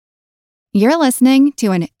You're listening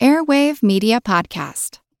to an Airwave Media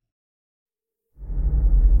Podcast.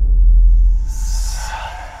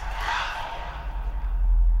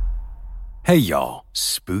 Hey y'all,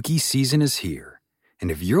 spooky season is here. And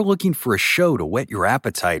if you're looking for a show to whet your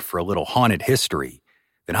appetite for a little haunted history,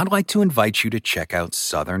 then I'd like to invite you to check out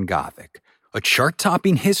Southern Gothic, a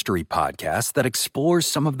chart-topping history podcast that explores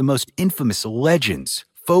some of the most infamous legends,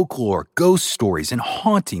 folklore, ghost stories, and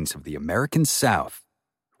hauntings of the American South.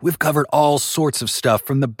 We've covered all sorts of stuff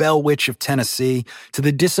from the Bell Witch of Tennessee to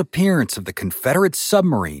the disappearance of the Confederate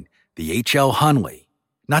submarine, the H.L. Hunley,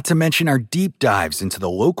 not to mention our deep dives into the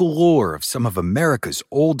local lore of some of America's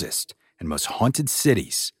oldest and most haunted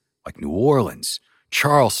cities, like New Orleans,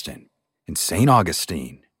 Charleston, and St.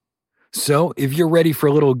 Augustine. So, if you're ready for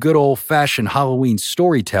a little good old-fashioned Halloween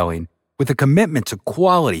storytelling with a commitment to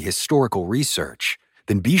quality historical research,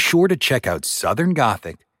 then be sure to check out Southern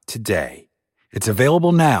Gothic today. It's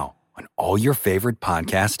available now on all your favorite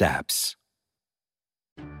podcast apps.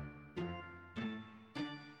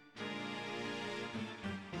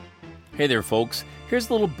 Hey there, folks. Here's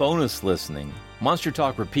a little bonus listening. Monster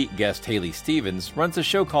Talk repeat guest Haley Stevens runs a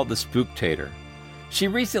show called The Spooktator. She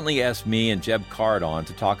recently asked me and Jeb Card on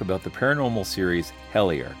to talk about the paranormal series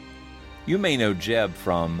Hellier. You may know Jeb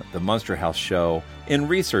from the Monster House show In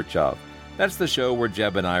Research Of. That's the show where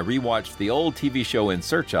Jeb and I rewatched the old TV show In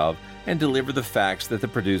Search Of and deliver the facts that the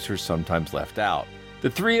producers sometimes left out. The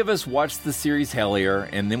three of us watched the series Hellier,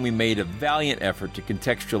 and then we made a valiant effort to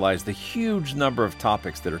contextualize the huge number of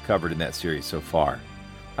topics that are covered in that series so far.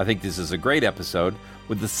 I think this is a great episode,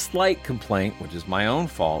 with the slight complaint, which is my own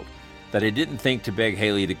fault, that I didn't think to beg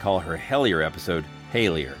Haley to call her Hellier episode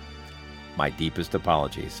Haylier. My deepest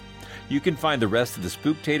apologies. You can find the rest of the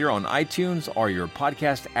Spooktator on iTunes or your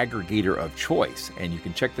podcast aggregator of choice, and you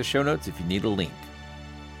can check the show notes if you need a link.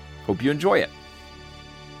 Hope you enjoy it.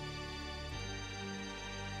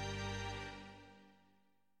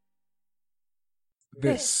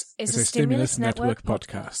 This is a Stimulus Network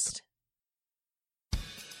podcast.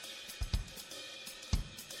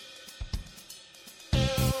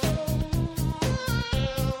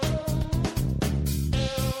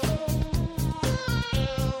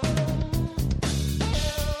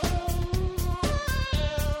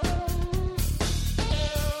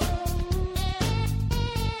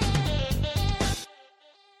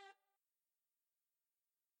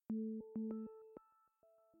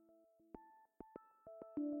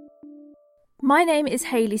 My name is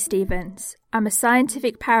Haley Stevens. I'm a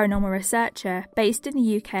scientific paranormal researcher based in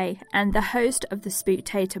the UK and the host of the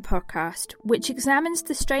Spooktator podcast, which examines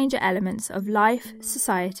the stranger elements of life,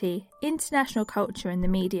 society, international culture and the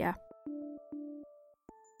media.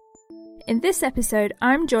 In this episode,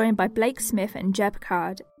 I'm joined by Blake Smith and Jeb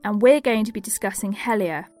Card, and we're going to be discussing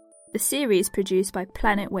Hellier, the series produced by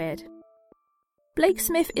Planet Weird. Blake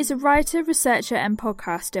Smith is a writer, researcher and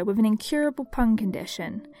podcaster with an incurable pun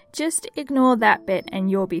condition. Just ignore that bit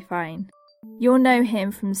and you'll be fine. You'll know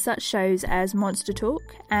him from such shows as Monster Talk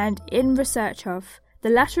and In Research Of, the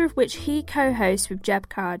latter of which he co-hosts with Jeb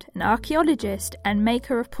Card, an archaeologist and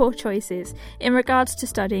maker of poor choices in regards to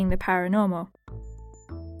studying the paranormal.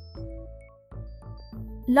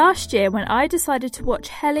 Last year, when I decided to watch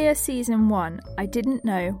Hellier Season 1, I didn't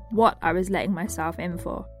know what I was letting myself in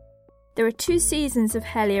for. There are 2 seasons of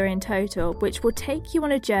Hellier in total, which will take you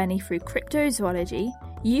on a journey through cryptozoology,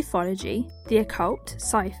 ufology, the occult,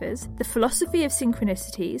 ciphers, the philosophy of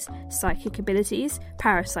synchronicities, psychic abilities,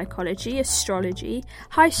 parapsychology, astrology,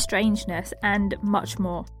 high strangeness, and much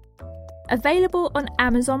more. Available on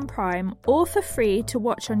Amazon Prime or for free to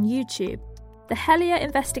watch on YouTube, the Hellier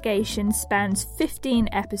investigation spans 15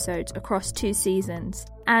 episodes across 2 seasons,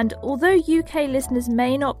 and although UK listeners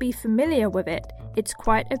may not be familiar with it, it's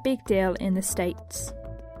quite a big deal in the States.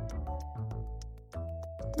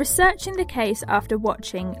 Researching the case after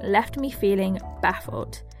watching left me feeling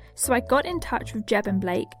baffled, so I got in touch with Jeb and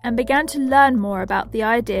Blake and began to learn more about the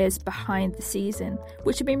ideas behind the season,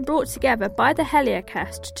 which have been brought together by the Hellier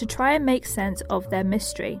cast to try and make sense of their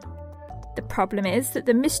mystery. The problem is that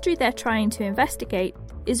the mystery they're trying to investigate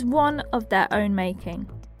is one of their own making.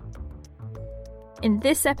 In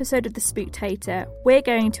this episode of The Spooktator, we're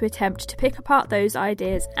going to attempt to pick apart those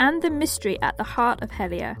ideas and the mystery at the heart of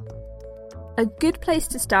Hellier. A good place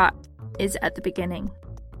to start is at the beginning.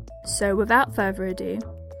 So without further ado,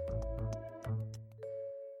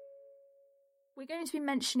 we're going to be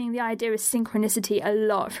mentioning the idea of synchronicity a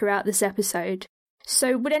lot throughout this episode.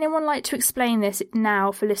 So would anyone like to explain this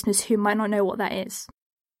now for listeners who might not know what that is?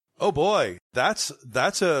 Oh boy, that's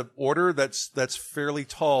a order that's fairly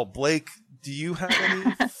tall. Blake, do you have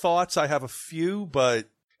any thoughts? I have a few, but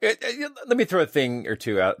Let me throw a thing or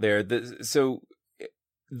two out there. So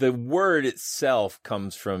the word itself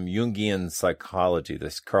comes from Jungian psychology,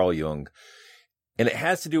 this Carl Jung, and it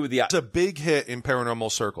has to do with It's a big hit in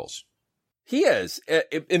paranormal circles. He is.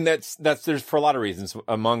 And that's there's for a lot of reasons,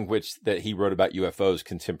 among which that he wrote about UFOs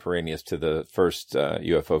contemporaneous to the first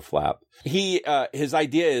UFO flap. His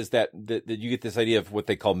idea is that you get this idea of what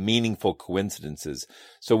they call meaningful coincidences.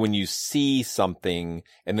 So when you see something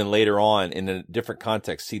and then later on in a different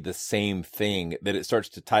context see the same thing, that it starts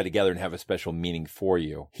to tie together and have a special meaning for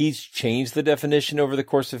you. He's changed the definition over the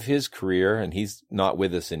course of his career, and he's not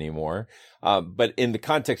with us anymore. But in the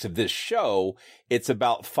context of this show, it's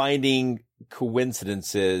about finding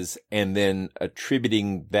coincidences and then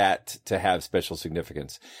attributing that to have special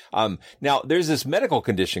significance. Now there's this medical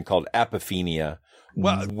condition called apophenia.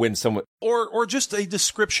 Well, when someone or just a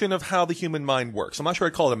description of how the human mind works. I'm not sure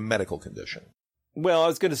I'd call it a medical condition. Well, I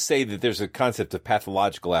was going to say that there's a concept of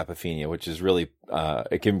pathological apophenia, which is really,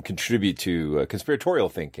 it can contribute to conspiratorial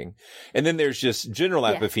thinking. And then there's just general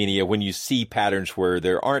apophenia when you see patterns where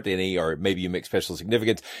there aren't any, or maybe you make special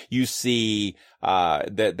significance. You see,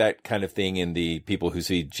 that kind of thing in the people who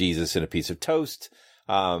see Jesus in a piece of toast.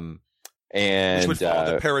 And which would fall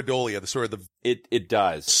the pareidolia, the sort of it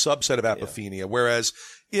does subset of apophenia. Yeah. Whereas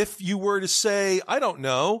if you were to say, I don't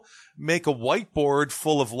know, make a whiteboard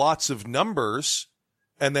full of lots of numbers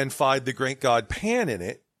and then find the great god Pan in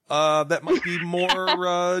it, that might be more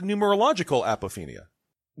numerological apophenia.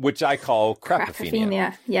 Which I call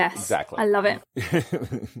crapophenia. Yes. Exactly. I love it.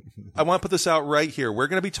 I want to put this out right here. We're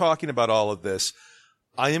going to be talking about all of this.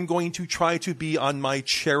 I am going to try to be on my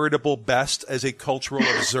charitable best as a cultural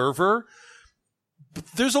observer. But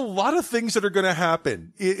there's a lot of things that are going to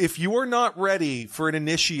happen. If you are not ready for an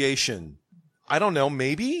initiation, I don't know,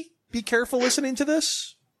 maybe be careful listening to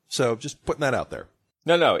this. So just putting that out there.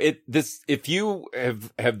 No. If you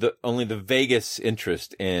have only the vaguest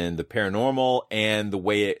interest in the paranormal and the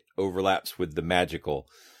way it overlaps with the magical,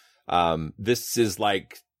 this is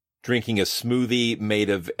like drinking a smoothie made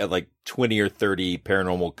of like 20 or 30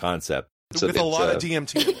 paranormal concepts. With a lot of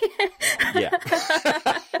DMT. Yeah.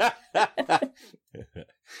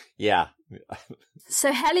 Yeah.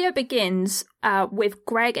 So Hellier begins with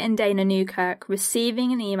Greg and Dana Newkirk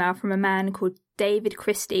receiving an email from a man called David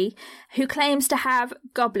Christie, who claims to have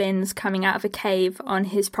goblins coming out of a cave on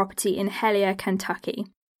his property in Hellier, Kentucky.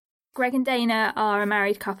 Greg and Dana are a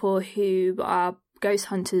married couple who are ghost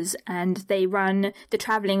hunters, and they run the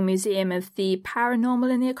Travelling Museum of the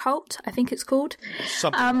Paranormal and the Occult, I think it's called.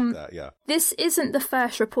 Something like that, yeah. This isn't the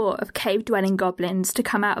first report of cave-dwelling goblins to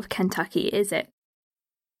come out of Kentucky, is it?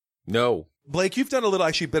 No. Blake, you've done a little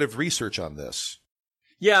actually bit of research on this.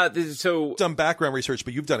 Yeah, so you've done background research,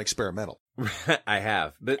 but you've done experimental. I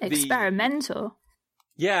have. But experimental?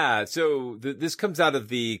 Yeah, so this comes out of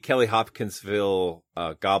the Kelly Hopkinsville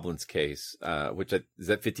Goblins case, which is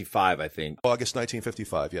at 55, I think. August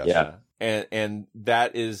 1955, yes. Yeah, and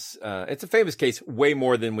that is, it's a famous case, way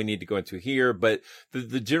more than we need to go into here, but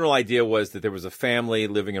the general idea was that there was a family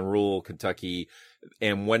living in rural Kentucky,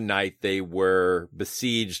 and one night they were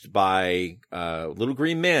besieged by little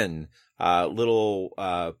green men,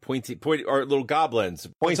 little pointy or little goblins. So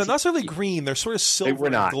not necessarily green, they're sort of silver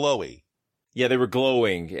and glowy. Yeah, they were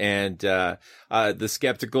glowing, and the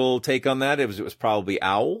skeptical take on that, it was probably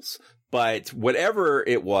owls. But whatever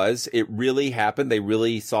it was, it really happened. They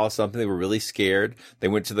really saw something. They were really scared. They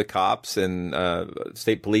went to the cops and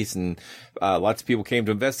state police, and lots of people came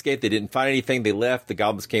to investigate. They didn't find anything. They left. The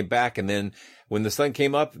goblins came back, and then when the sun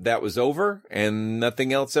came up, that was over, and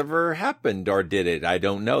nothing else ever happened, or did it? I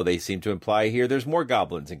don't know. They seem to imply here there's more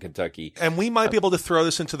goblins in Kentucky. And we might be able to throw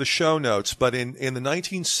this into the show notes, but in the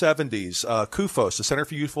 1970s, CUFOS, the Center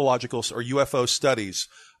for Ufological or UFO Studies,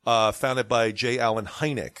 founded by J. Allen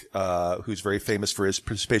Hynek, who's very famous for his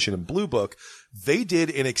participation in Blue Book, they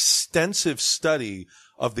did an extensive study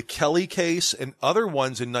of the Kelly case and other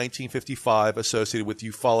ones in 1955 associated with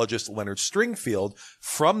ufologist Leonard Stringfield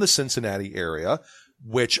from the Cincinnati area,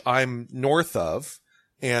 which I'm north of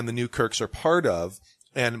and the Newkirks are part of.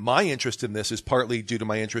 And my interest in this is partly due to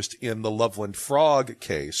my interest in the Loveland Frog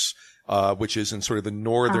case, which is in sort of the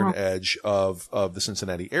northern edge of the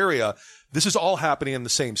Cincinnati area. This is all happening in the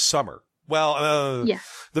same summer. Well,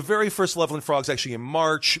 the very first Loveland Frog's actually in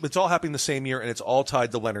March. It's all happening the same year, and it's all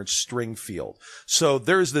tied to Leonard Stringfield. So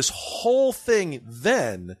there's this whole thing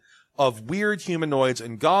then of weird humanoids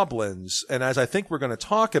and goblins. And as I think we're going to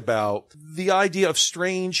talk about, the idea of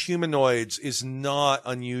strange humanoids is not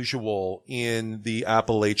unusual in the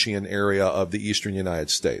Appalachian area of the eastern United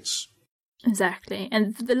States. Exactly.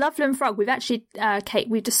 And the Loveland Frog, we've actually, Kate,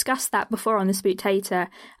 we've discussed that before on the Spooktator.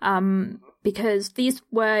 because these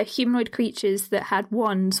were humanoid creatures that had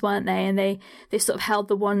wands, weren't they? And they sort of held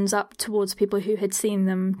the wands up towards people who had seen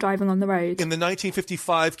them driving on the road. In the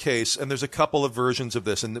 1955 case, and there's a couple of versions of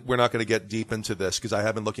this, and we're not going to get deep into this because I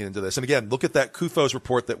have been looking into this. And again, look at that Kufos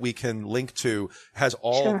report that we can link to, has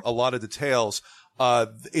a lot of details.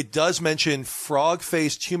 It does mention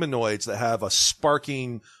frog-faced humanoids that have a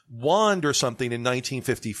sparking wand or something in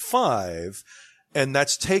 1955. And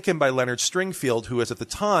that's taken by Leonard Stringfield, who was at the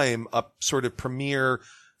time a sort of premier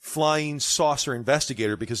flying saucer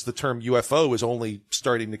investigator, because the term UFO was only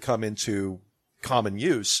starting to come into common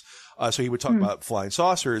use. So he would talk about flying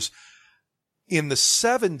saucers. In the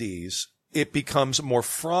 70s, it becomes more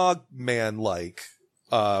frogman-like,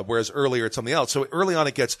 whereas earlier it's something else. So early on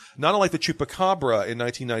it gets not unlike the Chupacabra in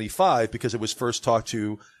 1995, because it was first talked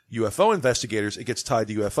to UFO investigators, it gets tied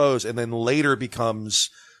to UFOs, and then later becomes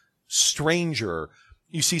stranger.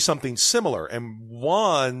 You see something similar, and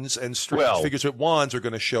wands and strange figures with wands are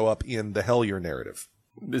going to show up in the Hellier narrative.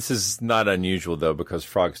 This is not unusual, though, because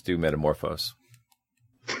frogs do metamorphose.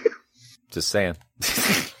 Just saying.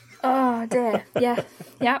 Oh, dear. Yeah.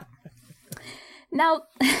 Yep. Now,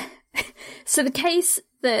 so the case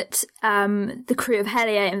that the crew of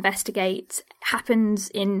Hellier investigate happens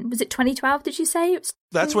in, was it 2012, did you say?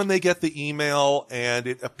 That's when they get the email, and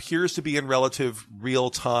it appears to be in relative real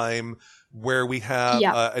time, where we have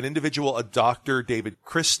an individual, a Dr. David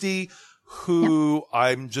Christie, who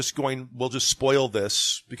we'll just spoil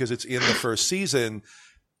this because it's in the first season.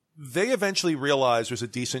 They eventually realize there's a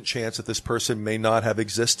decent chance that this person may not have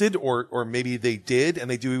existed, or maybe they did,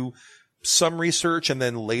 and they do some research and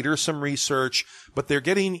then later some research, but they're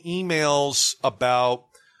getting emails about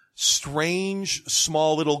strange,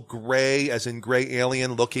 small little gray, as in gray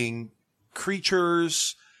alien looking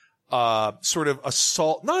creatures, sort of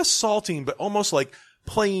not assaulting, but almost like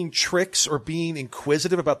playing tricks or being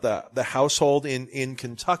inquisitive about the household in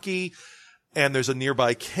Kentucky. And there's a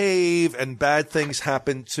nearby cave, and bad things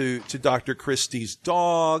happen to Dr. Christie's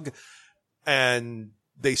dog, and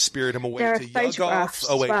they spirit him away to Yugoth.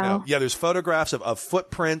 Oh, wait, no. Yeah, there's photographs of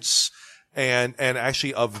footprints and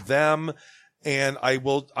actually of them. And I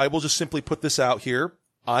will just simply put this out here.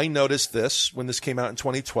 I noticed this when this came out in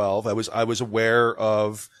 2012. I was aware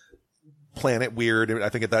of Planet Weird. I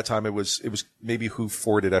think at that time it was maybe Who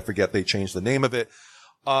For It. I forget. They changed the name of it.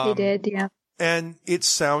 They did, yeah. And it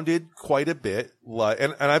sounded quite a bit like,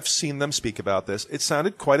 and I've seen them speak about this, it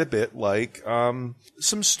sounded quite a bit like some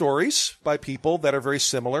stories by people that are very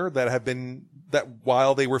similar, that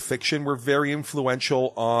while they were fiction, were very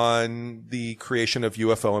influential on the creation of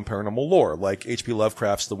UFO and paranormal lore, like H.P.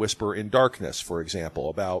 Lovecraft's The Whisper in Darkness, for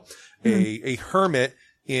example, about a hermit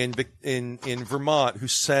in Vermont who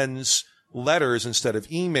sends letters instead of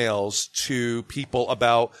emails to people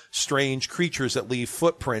about strange creatures that leave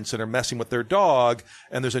footprints and are messing with their dog,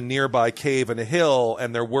 and there's a nearby cave and a hill,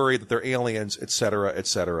 and they're worried that they're aliens, etc.,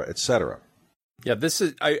 etc., etc. Yeah, this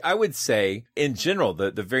is, I would say, in general,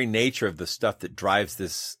 the very nature of the stuff that drives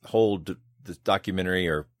this whole this documentary,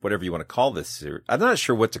 or whatever you want to call this series. I'm not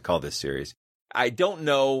sure what to call this series. I don't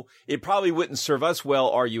know. It probably wouldn't serve us well,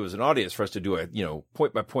 or you as an audience, for us to do a,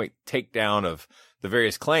 point-by-point takedown of the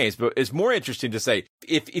various claims. But it's more interesting to say,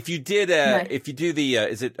 if you did, if you do the,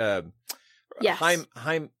 yes. I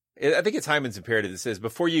think it's Hyman's imperative that says,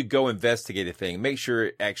 before you go investigate a thing, make sure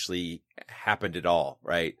it actually happened at all,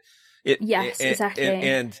 right?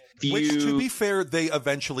 Exactly. Which, to be fair, they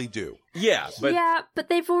eventually do. Yeah, but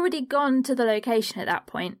they've already gone to the location at that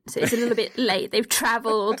point, so it's a little bit late. They've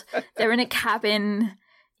travelled. They're in a cabin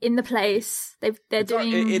in the place. They're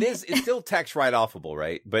doing. It's still tax write-offable,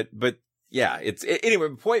 right? But yeah, anyway.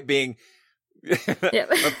 My point being.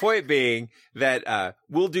 My point being that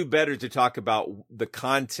we'll do better to talk about the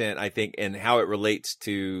content, I think, and how it relates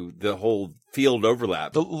to the whole field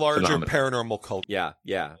overlap, the larger phenomenon. Paranormal culture.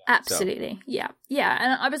 Yeah, absolutely, so. yeah.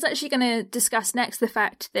 And I was actually going to discuss next the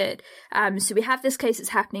fact that so we have this case that's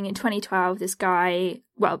happening in 2012. This guy,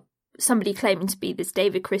 somebody claiming to be this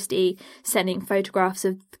David Christie, sending photographs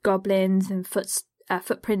of goblins and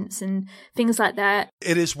footprints and things like that.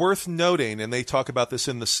 It is worth noting, and they talk about this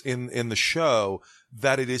in the show,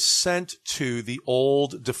 that it is sent to the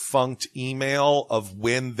old defunct email of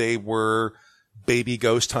when they were baby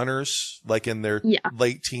ghost hunters, like in their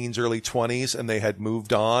late teens, early 20s, and they had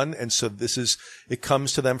moved on. And so it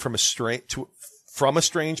comes to them from a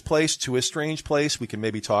strange place to a strange place. We can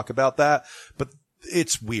maybe talk about that, but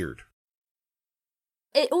it's weird.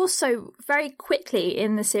 It also, very quickly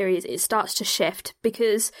in the series, it starts to shift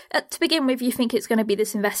because, to begin with, you think it's going to be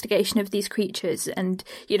this investigation of these creatures and,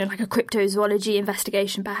 like a cryptozoology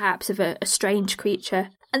investigation, perhaps, of a strange creature.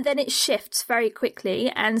 And then it shifts very quickly,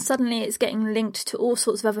 and suddenly it's getting linked to all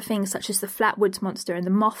sorts of other things, such as the Flatwoods Monster and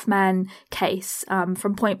the Mothman case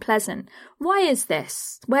from Point Pleasant. Why is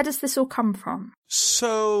this? Where does this all come from?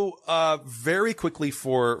 So, very quickly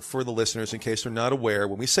for the listeners, in case they're not aware,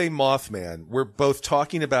 when we say Mothman, we're both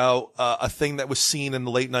talking about a thing that was seen in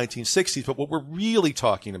the late 1960s, but what we're really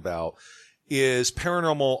talking about is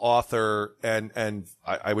paranormal author and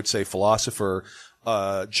I would say philosopher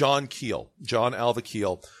John Alva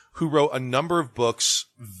Keel, who wrote a number of books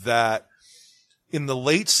that in the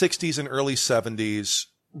late 60s and early 70s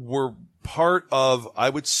were part of, I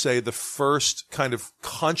would say, the first kind of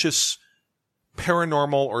conscious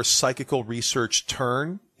paranormal or psychical research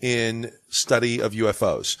turn in study of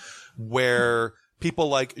UFOs, where people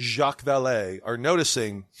like Jacques Vallée are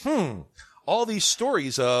noticing, all these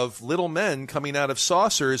stories of little men coming out of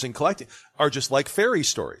saucers and collecting are just like fairy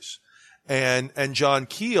stories. And John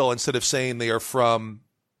Keel, instead of saying they are from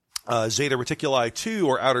Zeta Reticuli 2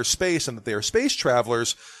 or outer space and that they are space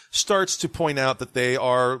travelers, starts to point out that they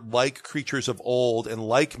are like creatures of old and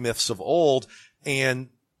like myths of old. And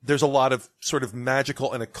there's a lot of sort of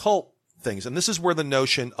magical and occult things. And this is where the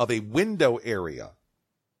notion of a window area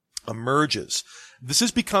emerges. This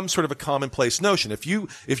has become sort of a commonplace notion. If you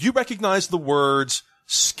recognize the words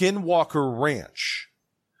Skinwalker Ranch,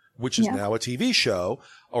 which is now a TV show,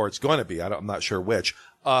 or it's going to be, I'm not sure which,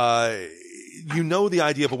 you know the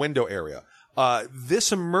idea of a window area.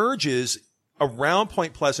 This emerges around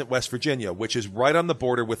Point Pleasant, West Virginia, which is right on the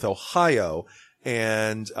border with Ohio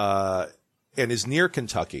and is near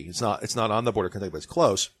Kentucky. It's not on the border of Kentucky, but it's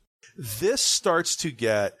close. This starts to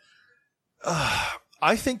get,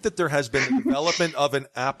 I think that there has been a development of an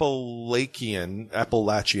Appalachian,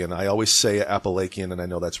 I always say Appalachian and I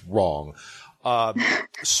know that's wrong,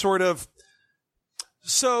 sort of.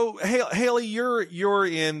 So, Haley, you're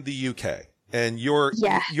in the UK and you're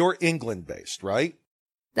England based, right?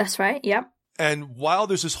 That's right. Yep. And while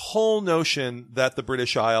there's this whole notion that the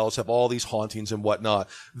British Isles have all these hauntings and whatnot,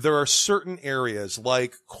 there are certain areas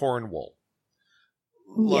like Cornwall,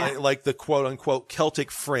 like the quote unquote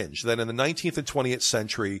Celtic fringe, that in the 19th and 20th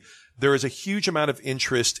century, there is a huge amount of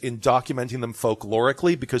interest in documenting them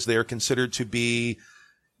folklorically because they are considered to be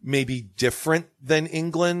maybe different than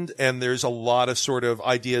England, and there's a lot of sort of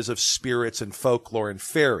ideas of spirits and folklore and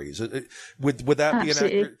fairies. Would that be an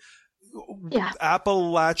accurate? Yeah.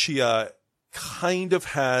 Appalachia kind of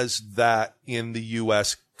has that in the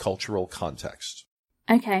U.S. cultural context.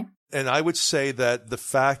 Okay. And I would say that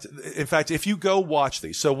in fact, if you go watch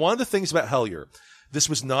these, so one of the things about Hellier, this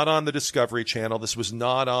was not on the Discovery Channel, this was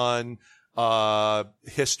not on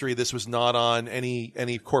History, this was not on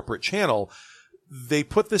any corporate channel. They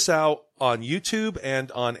put this out on YouTube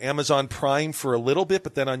and on Amazon Prime for a little bit,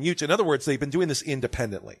 but then on YouTube. In other words, they've been doing this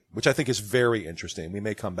independently, which I think is very interesting. We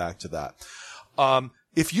may come back to that.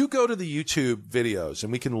 If you go to the YouTube videos,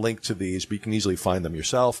 and we can link to these, but you can easily find them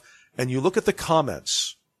yourself, and you look at the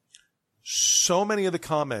comments, so many of the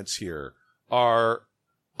comments here are,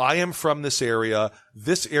 I am from this area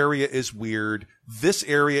is weird, this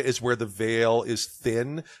area is where the veil is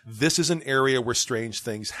thin, this is an area where strange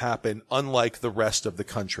things happen, unlike the rest of the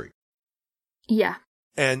country. Yeah.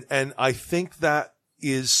 And I think that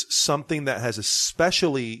is something that has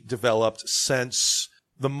especially developed since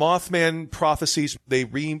the Mothman prophecies. They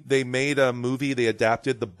made a movie, they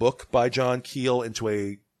adapted the book by John Keel into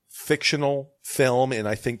a fictional film in,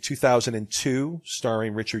 I think, 2002,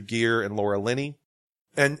 starring Richard Gere and Laura Linney.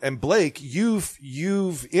 And Blake, you've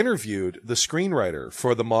interviewed the screenwriter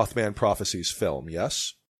for the Mothman Prophecies film,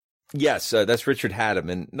 yes? Yes, that's Richard Haddam.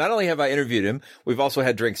 And not only have I interviewed him, we've also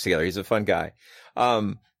had drinks together. He's a fun guy.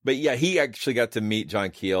 But yeah, he actually got to meet John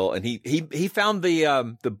Keel, and he found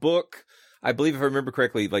the book, I believe if I remember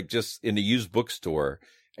correctly, like just in a used bookstore,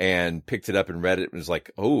 and picked it up and read it and was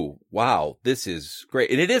like, oh, wow, this is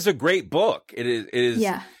great. And it is a great book. It is.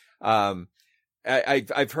 Yeah.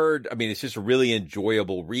 I've heard, I mean, it's just a really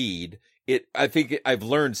enjoyable read. I think I've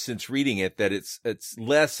learned since reading it that it's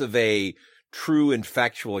less of a true and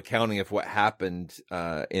factual accounting of what happened,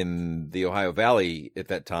 in the Ohio Valley at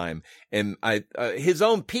that time. And his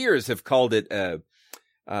own peers have called it,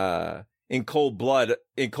 in cold blood of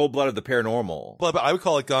the paranormal. But I would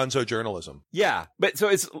call it gonzo journalism. Yeah. But so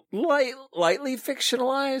it's lightly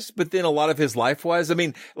fictionalized, but then a lot of his life was. I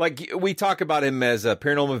mean, like we talk about him as a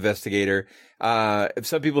paranormal investigator.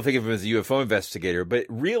 Some people think of him as a UFO investigator, but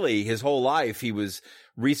really his whole life he was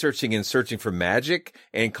researching and searching for magic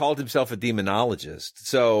and called himself a demonologist.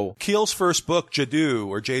 So Keel's first book,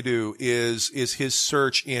 Jadu, is his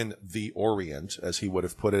search in the Orient, as he would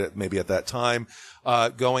have put it maybe at that time,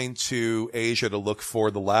 going to Asia to look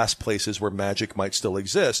for the last places where magic might still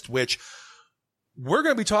exist, which we're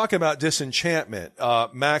going to be talking about disenchantment.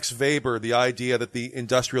 Max Weber, the idea that the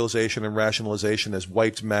industrialization and rationalization has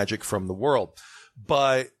wiped magic from the world.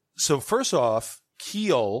 But so first off,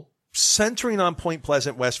 Keel, centering on Point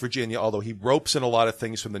Pleasant, West Virginia, although he ropes in a lot of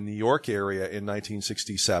things from the New York area in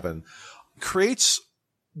 1967, creates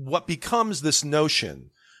what becomes this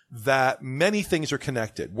notion that many things are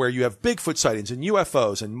connected, where you have Bigfoot sightings and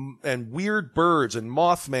UFOs and weird birds and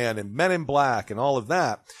Mothman and Men in Black and all of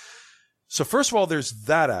that. So first of all, there's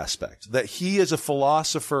that aspect, that he is a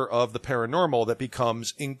philosopher of the paranormal that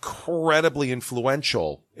becomes incredibly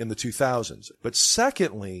influential in the 2000s. But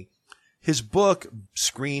secondly, his book,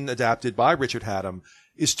 screen adapted by Richard Hatem,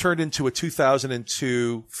 is turned into a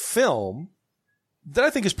 2002 film that I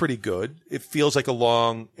think is pretty good. It feels like a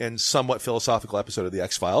long and somewhat philosophical episode of The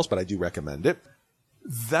X-Files, but I do recommend it.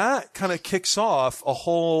 That kind of kicks off a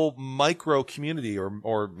whole micro community,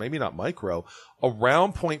 or maybe not micro,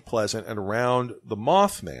 around Point Pleasant and around the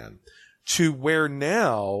Mothman, to where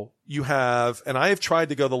now you have, and I have tried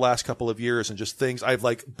to go the last couple of years and just things, I've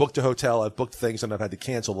like booked a hotel, I've booked things, and I've had to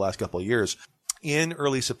cancel the last couple of years. In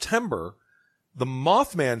early September, the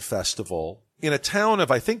Mothman Festival, in a town of,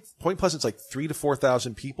 I think Point Pleasant's like 3,000 to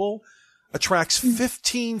 4,000 people, attracts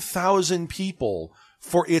 15,000 people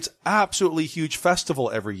for its absolutely huge festival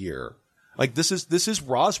every year. Like this is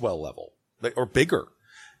Roswell level, or bigger.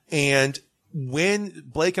 And when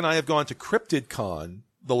Blake and I have gone to Cryptid Con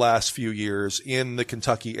the last few years in the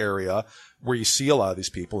Kentucky area, where you see a lot of these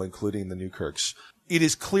people, including the Newkirks, it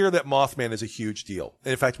is clear that Mothman is a huge deal.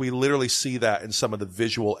 And in fact, we literally see that in some of the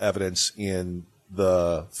visual evidence in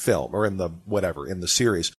the film, or in the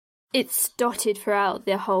series. It's dotted throughout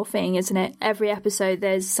the whole thing, isn't it? Every episode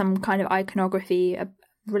there's some kind of iconography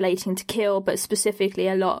relating to Keel, but specifically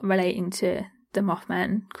a lot relating to the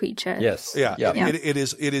Mothman creature. Yes. Yeah. It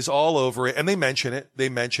is all over it. And they mention it.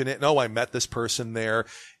 And, oh, I met this person there.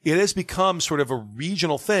 It has become sort of a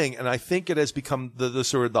regional thing. And I think it has become the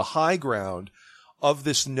sort of the high ground of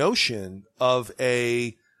this notion of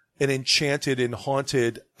an enchanted and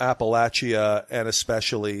haunted Appalachia, and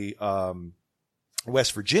especially,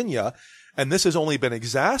 West Virginia. And this has only been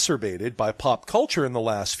exacerbated by pop culture in the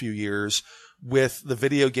last few years with the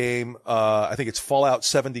video game, I think it's Fallout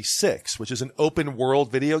 76, which is an open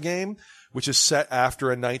world video game, which is set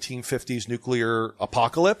after a 1950s nuclear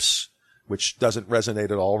apocalypse, which doesn't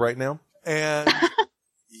resonate at all right now. And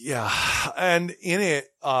yeah. And in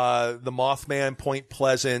it, the Mothman, Point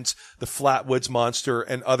Pleasant, the Flatwoods Monster,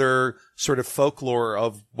 and other sort of folklore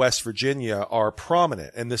of West Virginia are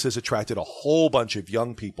prominent. And this has attracted a whole bunch of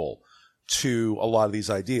young people to a lot of these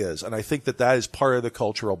ideas. And I think that is part of the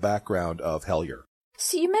cultural background of Hellier.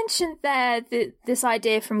 So you mentioned there this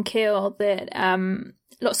idea from Keel that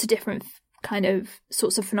lots of different kind of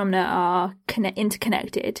sorts of phenomena are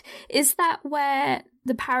interconnected. Is that where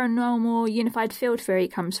the paranormal unified field theory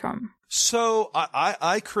comes from? So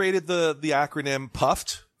I created the acronym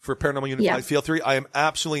PUFFed for Paranormal Unified Field Theory. I am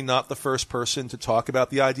absolutely not the first person to talk about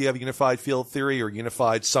the idea of unified field theory or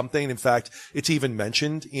unified something. In fact, it's even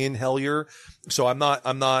mentioned in Hellier. So I'm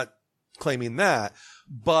not claiming that,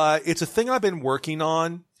 but it's a thing I've been working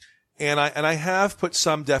on. And I have put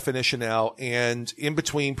some definition out, and in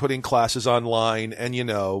between putting classes online and,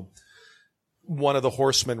 one of the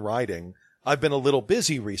horsemen riding, I've been a little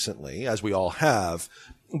busy recently, as we all have,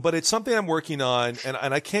 but it's something I'm working on, and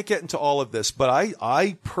I can't get into all of this, but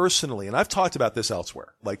I personally, and I've talked about this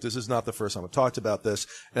elsewhere, like this is not the first time I've talked about this,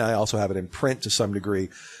 and I also have it in print to some degree,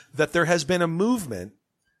 that there has been a movement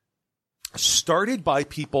started by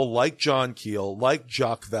people like John Keel, like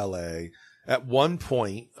Jacques Vallée, at one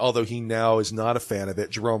point, although he now is not a fan of it,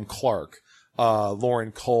 Jerome Clark,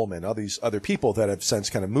 Lauren Coleman, all these other people that have since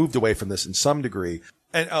kind of moved away from this in some degree.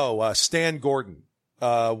 And, Stan Gordon,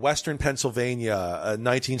 Western Pennsylvania,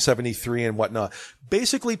 1973 and whatnot,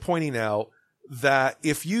 basically pointing out that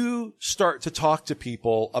if you start to talk to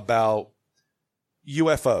people about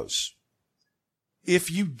UFOs,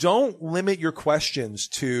 if you don't limit your questions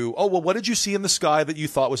to, oh, well, what did you see in the sky that you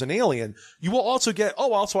thought was an alien? You will also get,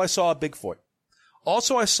 oh, also I saw a Bigfoot.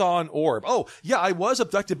 Also I saw an orb. Oh, yeah, I was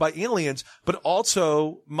abducted by aliens, but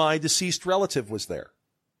also my deceased relative was there.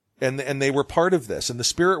 And they were part of this, and the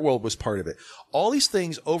spirit world was part of it. All these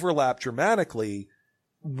things overlap dramatically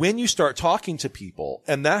when you start talking to people,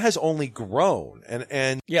 and that has only grown.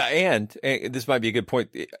 And this might be a good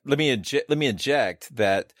point. Let me inject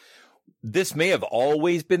that this may have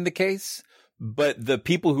always been the case, but the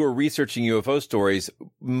people who are researching UFO stories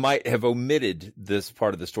might have omitted this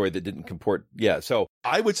part of the story that didn't comport. Yeah. So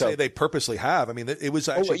I would say they purposely have. I mean, it was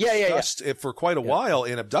actually discussed for quite a while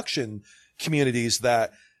in abduction communities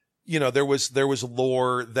that, you know, there was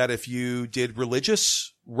lore that if you did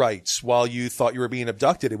religious rites while you thought you were being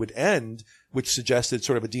abducted, it would end, which suggested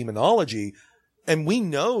sort of a demonology. And we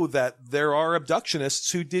know that there are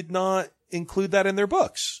abductionists who did not include that in their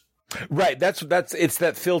books. Right. It's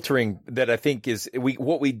that filtering that I think is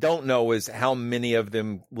what we don't know is how many of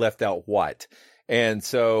them left out what. And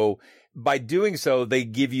so by doing so, they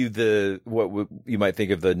give you what you might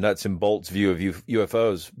think of the nuts and bolts view of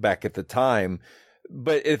UFOs back at the time.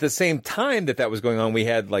 But at the same time that was going on, we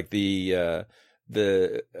had like the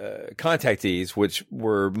contactees, which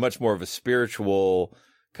were much more of a spiritual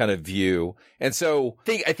kind of view. And so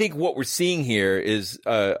I think what we're seeing here is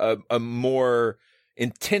a more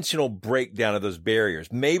intentional breakdown of those barriers.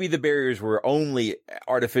 Maybe the barriers were only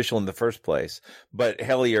artificial in the first place, but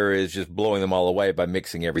Hellier is just blowing them all away by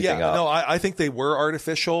mixing everything up. No, I think they were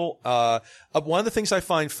artificial. One of the things I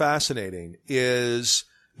find fascinating is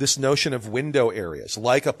this notion of window areas,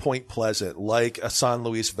 like a Point Pleasant, like a San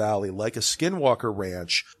Luis Valley, like a Skinwalker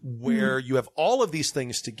Ranch, where you have all of these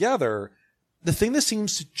things together. The thing that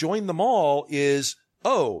seems to join them all is,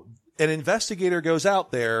 an investigator goes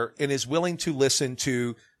out there and is willing to listen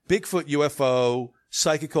to Bigfoot, UFO,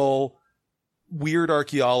 psychical, weird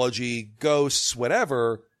archaeology, ghosts,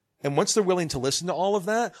 whatever. And once they're willing to listen to all of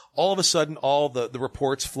that, all of a sudden all the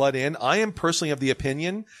reports flood in. I am personally of the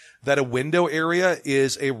opinion that a window area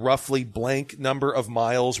is a roughly blank number of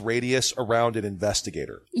miles radius around an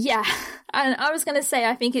investigator. Yeah. And I was going to say,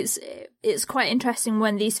 I think it's quite interesting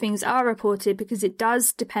when these things are reported, because it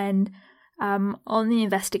does depend on the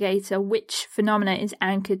investigator which phenomena is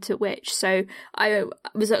anchored to which. So I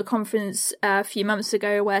was at a conference a few months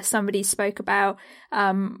ago where somebody spoke about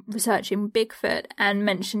researching Bigfoot and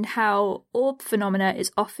mentioned how orb phenomena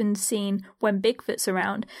is often seen when Bigfoot's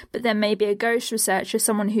around, but then maybe a ghost researcher,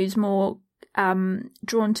 someone who's more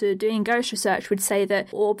drawn to doing ghost research, would say that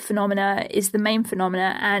orb phenomena is the main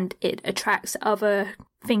phenomena and it attracts other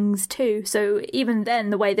things too. So even then,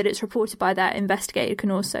 the way that it's reported by that investigator can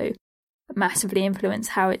also massively influence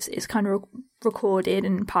how it's kind of recorded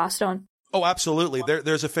and passed on. Oh, absolutely.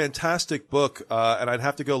 There's a fantastic book, and I'd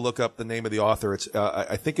have to go look up the name of the author. It's,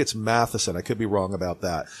 I think it's Matheson. I could be wrong about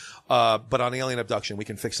that. But on alien abduction, we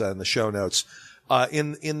can fix that in the show notes.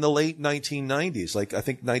 In the late 1990s, like I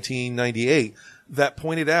think 1998, that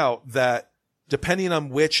pointed out that depending on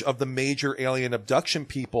which of the major alien abduction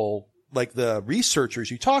people, like the researchers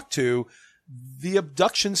you talk to, the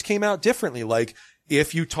abductions came out differently. Like,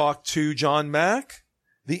 if you talk to John Mack,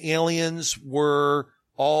 the aliens were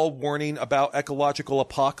all warning about ecological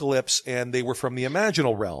apocalypse and they were from the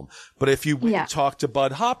imaginal realm. But if you talk to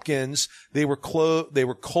Bud Hopkins, they were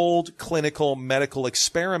cold, clinical, medical,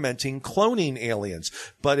 experimenting, cloning aliens.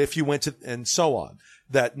 But if you went to, and so on,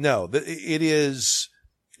 it is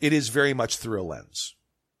very much through a lens.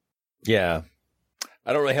 Yeah.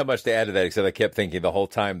 I don't really have much to add to that, except I kept thinking the whole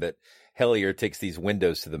time that Hellier takes these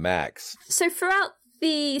windows to the max. So throughout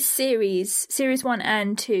the series 1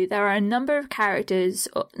 and 2, there are a number of characters,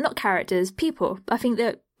 or not characters, people. I think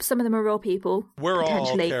that some of them are real people. We're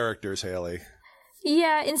all characters, Haley.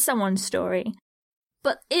 Yeah, in someone's story.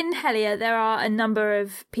 But in Hellier, there are a number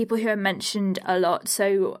of people who are mentioned a lot.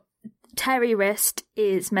 So Terry Wrist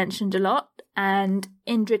is mentioned a lot, and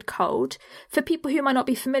Indrid Cold. For people who might not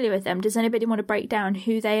be familiar with them, does anybody want to break down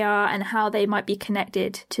who they are and how they might be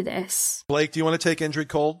connected to this? Blake, do you want to take Indrid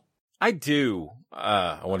Cold? I do.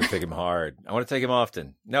 I want to take him hard. I want to take him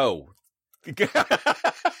often. No.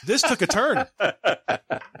 This took a turn.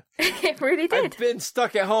 It really did. I've been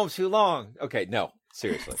stuck at home too long. Okay, no,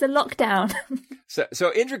 seriously. It's a lockdown.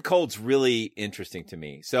 So Indrid Cold's really interesting to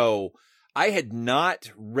me. So I had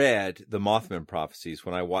not read the Mothman Prophecies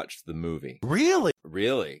when I watched the movie. Really?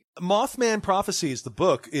 Really. Mothman Prophecies, the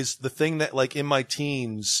book, is the thing that, like, in my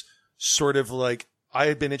teens, sort of like, I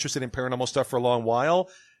had been interested in paranormal stuff for a long while.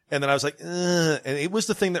 And then I was like, and it was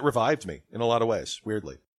the thing that revived me in a lot of ways,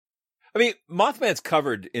 weirdly. I mean, Mothman's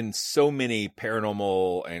covered in so many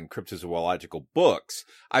paranormal and cryptozoological books.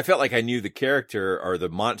 I felt like I knew the character or the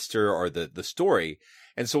monster or the story.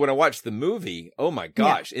 And so when I watched the movie, oh my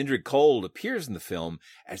gosh, Indrid Cold appears in the film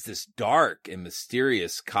as this dark and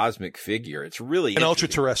mysterious cosmic figure. It's really an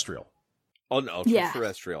ultra-terrestrial. An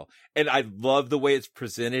ultra-terrestrial. And I love the way it's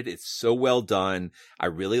presented. It's so well done. I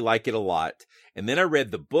really like it a lot. And then I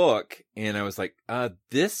read the book and I was like,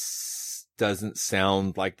 this doesn't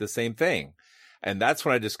sound like the same thing. And that's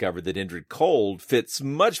when I discovered that Indrid Cold fits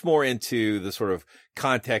much more into the sort of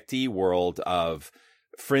contactee world of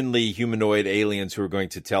friendly humanoid aliens who are going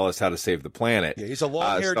to tell us how to save the planet. Yeah, he's a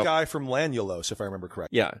long-haired guy from Lanulos, if I remember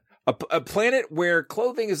correctly. Yeah. A planet where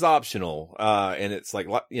clothing is optional, and it's like,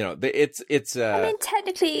 you know, it's. I mean,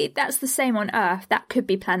 technically, that's the same on Earth. That could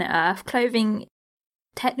be planet Earth. Clothing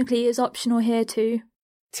technically is optional here too.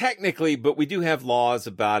 Technically, but we do have laws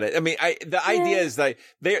about it. I mean, the idea is that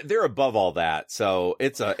they're above all that. So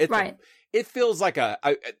it's right. It feels like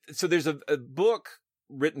so there's a book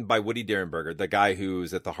written by Woody Derenberger, the guy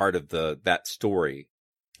who's at the heart of that story.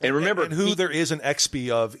 And remember, who there is an XP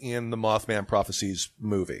of in the Mothman Prophecies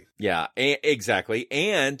movie. Yeah, exactly.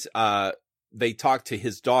 And they talk to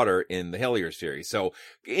his daughter in the Hellier series. So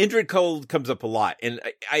Indrid Cold comes up a lot. And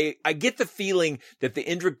I get the feeling that the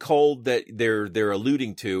Indrid Cold that they're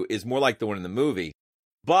alluding to is more like the one in the movie.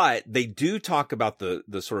 But they do talk about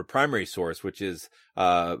the sort of primary source, which is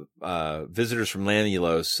visitors from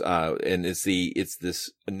Lanulos, and it's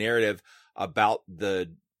this narrative about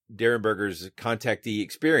the Derenberger's contactee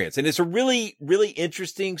experience. And it's a really, really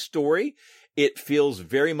interesting story. It feels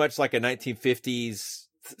very much like a 1950s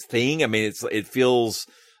thing. I mean, it feels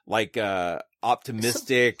like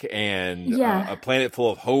optimistic and a planet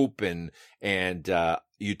full of hope and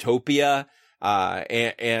utopia.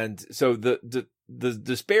 And so the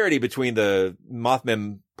disparity between the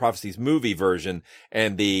Mothman Prophecies movie version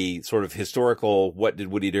and the sort of historical, what did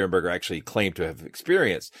Woody Derenberger actually claim to have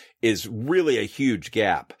experienced, is really a huge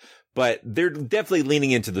gap. But they're definitely leaning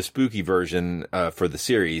into the spooky version for the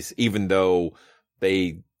series, even though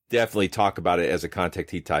they definitely talk about it as a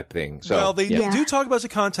contactee type thing. So, well, they do talk about as a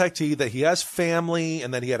contactee that he has family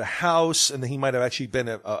and that he had a house and that he might have actually been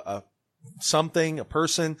a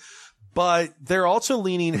person. But they're also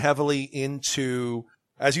leaning heavily into,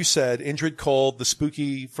 as you said, Indrid Cold, the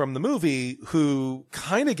spooky from the movie, who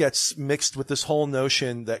kind of gets mixed with this whole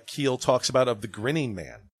notion that Keel talks about of the grinning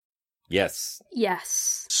man. Yes.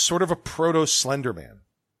 Yes. Sort of a proto-Slender Man.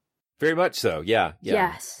 Very much so, yeah.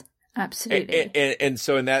 Yes, absolutely. And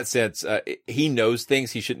so in that sense, he knows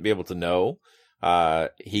things he shouldn't be able to know.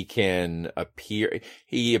 He can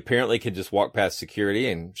he apparently can just walk past security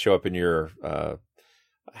and show up in your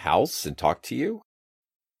house and talk to you.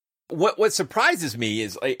 What surprises me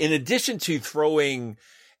is, in addition to throwing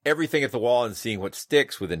everything at the wall and seeing what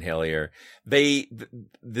sticks within Hellier,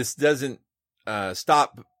 this doesn't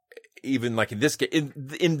stop. Even like in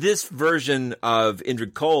this version of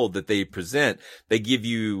Indrid Cold that they present, they give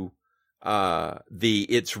you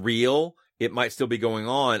it's real. It might still be going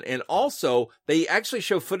on. And also they actually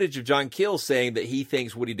show footage of John Keel saying that he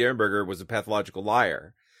thinks Woody Derenberger was a pathological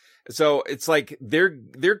liar. So it's like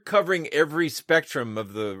they're covering every spectrum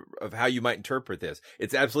of how you might interpret this.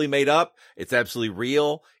 It's absolutely made up. It's absolutely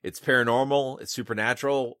real. It's paranormal. It's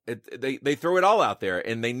supernatural. They throw it all out there,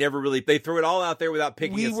 and they throw it all out there without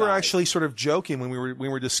picking a side. We were actually sort of joking when we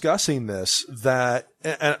were discussing this that,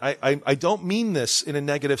 and I don't mean this in a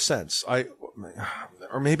negative sense.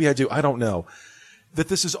 Or maybe I do. I don't know. That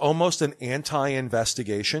this is almost an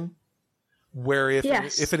anti-investigation. Where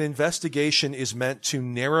if an investigation is meant to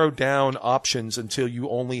narrow down options until you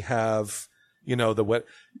only have,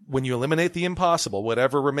 when you eliminate the impossible,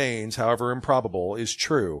 whatever remains, however improbable, is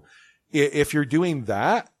true. If you're doing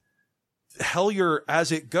that, Hellier,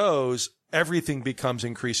 as it goes, everything becomes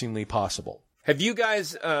increasingly possible. Have you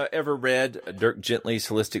guys ever read Dirk Gently's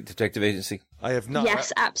Holistic Detective Agency? I have not.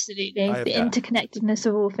 Yes, absolutely. The interconnectedness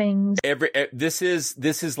of all things. This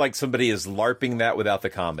is like somebody is LARPing that without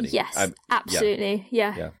the comedy. Yes, absolutely.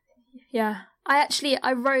 Yeah.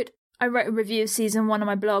 I wrote a review of season 1 on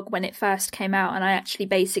my blog when it first came out, and I actually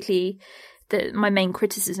basically my main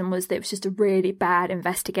criticism was that it was just a really bad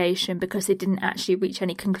investigation because it didn't actually reach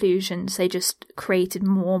any conclusions. They just created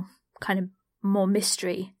more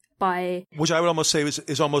mystery. Which I would almost say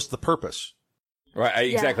is almost the purpose.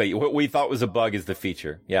 Right, exactly. Yeah. What we thought was a bug is the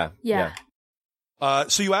feature. Yeah.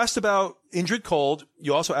 So you asked about Indrid Cold.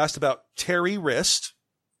 You also asked about Terry Wrist.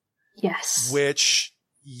 Yes. Which,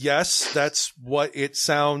 yes, that's what it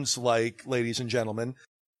sounds like, ladies and gentlemen.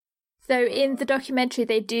 So in the documentary,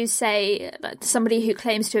 they do say that somebody who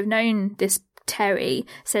claims to have known this Terry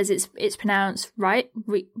says it's pronounced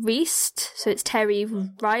Reist, so it's Terry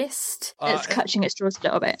Reist. It's clutching at straws a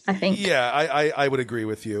little bit, I think. Yeah, I would agree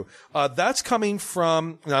with you. That's coming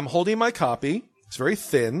from, and I'm holding my copy, it's very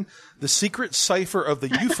thin, The Secret Cipher of the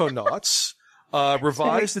Ufonauts,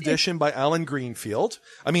 revised edition by Alan Greenfield.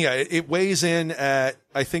 I mean, it weighs in at,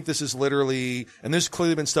 I think this is literally, and there's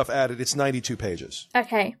clearly been stuff added, it's 92 pages.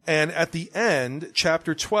 Okay. And at the end,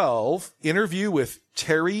 chapter 12, interview with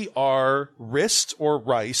Terry R. Wrist or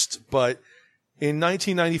Reist, but In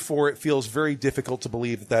 1994, it feels very difficult to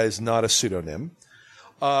believe that is not a pseudonym.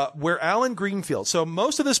 Where Alan Greenfield, so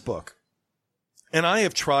most of this book, and I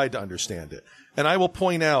have tried to understand it, and I will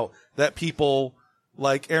point out that people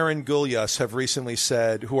like Aaron Gulyas have recently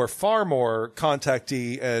said, who are far more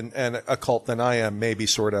contactee and occult than I am, maybe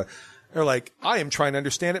sort of, they're like, I am trying to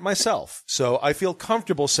understand it myself. So I feel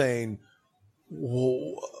comfortable saying,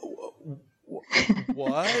 what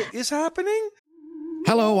is happening?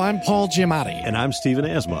 Hello, I'm Paul Giamatti. And I'm Stephen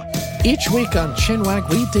Asma. Each week on Chinwag,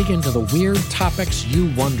 we dig into the weird topics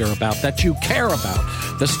you wonder about, that you care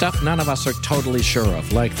about. The stuff none of us are totally sure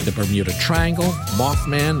of, like the Bermuda Triangle,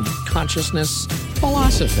 Mothman, consciousness,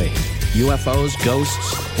 philosophy, UFOs,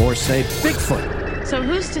 ghosts, or, say, Bigfoot. So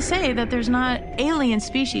who's to say that there's not alien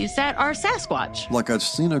species that are Sasquatch? Like I'd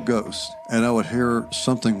seen a ghost, and I would hear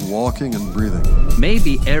something walking and breathing.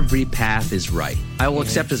 Maybe every path is right. I will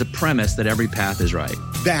accept as a premise that every path is right.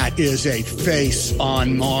 That is a face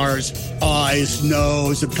on Mars, eyes,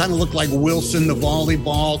 nose. It kind of looked like Wilson the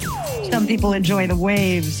volleyball. Some people enjoy the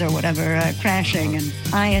waves or whatever crashing, and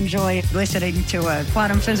I enjoy listening to a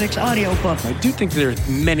quantum physics audiobook. I do think there are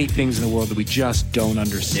many things in the world that we just don't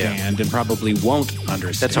understand and probably won't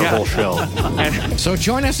understand. That's our whole show. So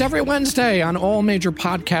join us every Wednesday on all major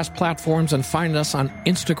podcast platforms and find us on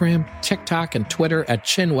Instagram, TikTok, and Twitter at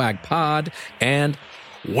ChinwagPod and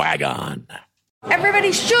Wagon.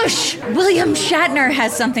 Everybody shush! William Shatner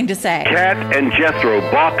has something to say. Cat and Jethro,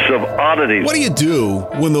 box of oddities. What do you do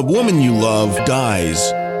when the woman you love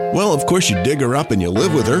dies? Well, of course, you dig her up and you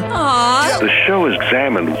live with her. Aww. The show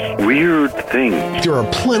examines weird things. There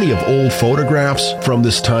are plenty of old photographs from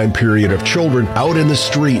this time period of children out in the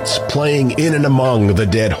streets playing in and among the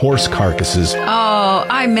dead horse carcasses. Oh,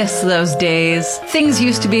 I miss those days. Things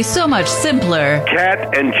used to be so much simpler.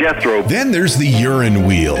 Cat and Jethro. Then there's the urine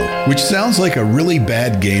wheel, which sounds like a really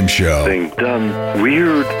bad game show. They've done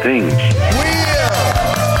weird things.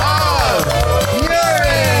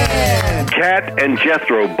 Cat and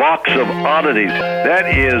Jethro, box of oddities.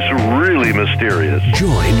 That is really mysterious.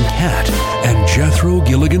 Join Cat and Jethro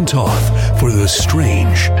Gilligan Toth for the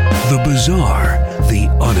strange, the bizarre, the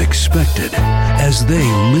unexpected, as they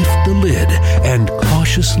lift the lid and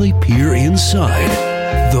cautiously peer inside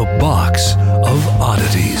the Box of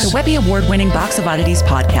Oddities. The Webby Award-winning Box of Oddities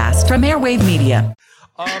podcast from Airwave Media.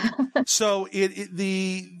 So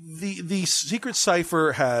the secret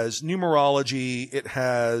cipher has numerology.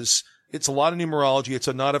 It's a lot of numerology. It's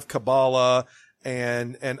a lot of Kabbalah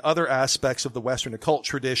and other aspects of the Western occult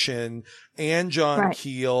tradition and John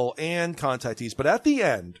Keel and contactees. But at the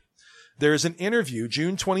end, there's an interview,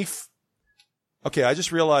 June 20. Okay, I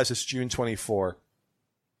just realized it's June 24.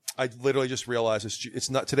 I literally just realized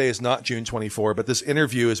today is not June 24, but this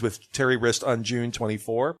interview is with Terry Wrist on June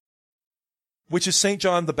 24, which is St.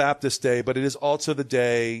 John the Baptist Day, but it is also the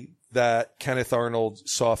day that Kenneth Arnold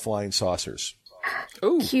saw flying saucers.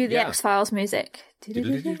 Ooh, cue the X-Files music.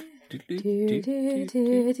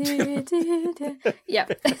 Yeah,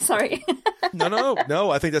 sorry. No,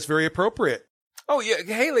 I think that's very appropriate. Oh, yeah,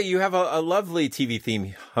 Haylier, you have a lovely TV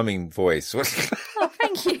theme humming voice. Oh,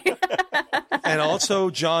 thank you. And also,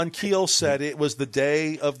 John Keel said it was the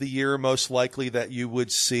day of the year most likely that you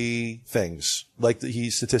would see things. Like he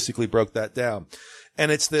statistically broke that down.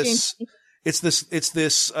 And it's this,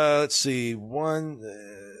 let's see,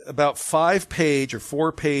 about 5-page or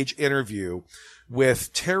 4-page interview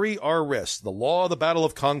with Terry R. Wrist, The Law of the Battle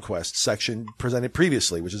of Conquest section presented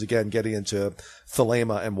previously, which is again getting into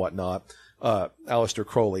Thelema and whatnot. Aleister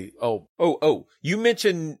Crowley. You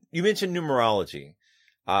mentioned numerology.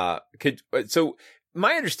 So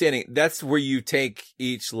my understanding, that's where you take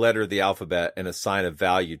each letter of the alphabet and assign a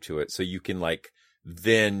value to it. So you can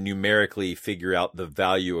then numerically figure out the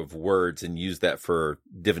value of words and use that for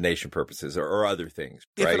divination purposes or other things.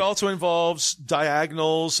 Right? If it also involves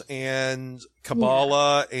diagonals and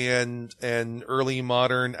Kabbalah and early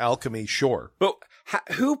modern alchemy, sure. But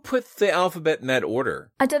who put the alphabet in that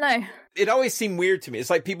order? I don't know. It always seemed weird to me. It's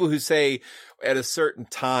like people who say at a certain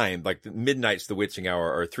time, like midnight's the witching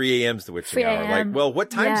hour or 3 a.m.'s the witching hour. Like, well, what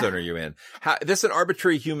time zone are you in? This is an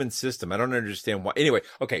arbitrary human system. I don't understand why. Anyway,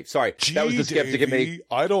 okay, sorry. That was the skeptic in me.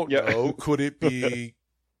 I don't know. Could it be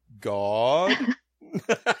God?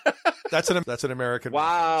 That's an American.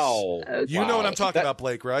 Wow. You know what I'm talking about,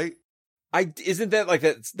 Blake, right? Isn't that like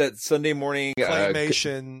that Sunday morning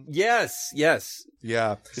claymation? Yes.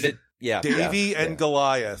 Yeah. Davy and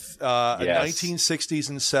Goliath, 1960s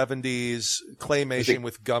and 70s claymation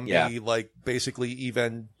with Gumby, like basically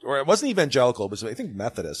or it wasn't evangelical, it was I think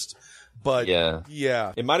Methodist, but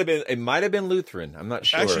yeah. It might have been Lutheran. I'm not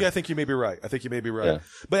sure. Actually, I think you may be right. Yeah.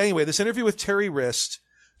 But anyway, this interview with Terry Wrist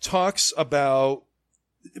talks about,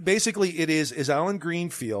 basically it is Alan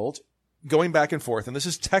Greenfield going back and forth, and this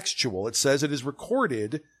is textual. It says it is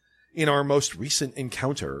recorded in our most recent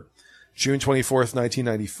encounter, June 24th,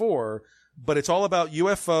 1994, but it's all about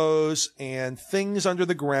UFOs and things under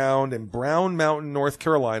the ground in Brown Mountain, North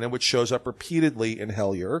Carolina, which shows up repeatedly in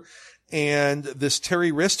Hellier, and this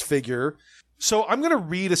Terry Wrist figure. So I'm going to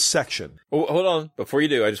read a section. Oh, hold on. Before you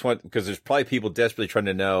do, I just want, because there's probably people desperately trying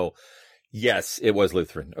to know. Yes, it was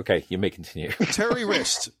Lutheran. Okay, you may continue. Terry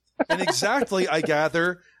Wrist. And exactly, I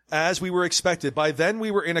gather, as we were expected. By then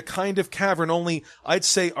we were in a kind of cavern, only, I'd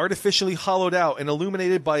say, artificially hollowed out and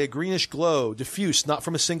illuminated by a greenish glow, diffused not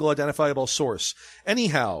from a single identifiable source.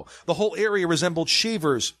 Anyhow, the whole area resembled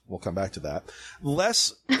Shaver's, we'll come back to that,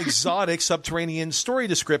 less exotic subterranean story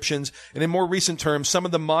descriptions, and in more recent terms, some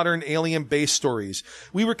of the modern alien-based stories.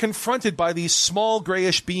 We were confronted by these small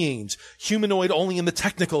grayish beings, humanoid only in the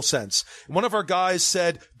technical sense. One of our guys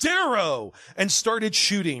said, "Darrow!" and started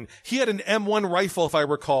shooting. He had an M1 rifle, if I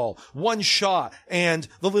recall. One shot, and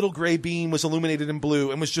the little gray beam was illuminated in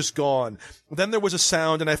blue and was just gone. Then there was a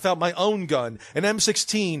sound, and I felt my own gun, an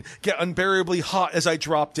M16, get unbearably hot as I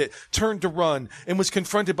dropped it, turned to run, and was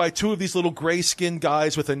confronted by two of these little gray-skinned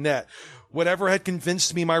guys with a net. Whatever had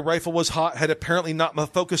convinced me my rifle was hot had apparently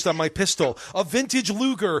not focused on my pistol. A vintage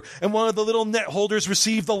Luger, and one of the little net holders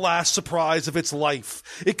received the last surprise of its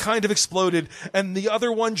life. It kind of exploded, and the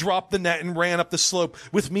other one dropped the net and ran up the slope,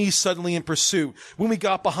 with me suddenly in pursuit. When we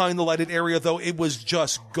got behind the lighted area, though, it was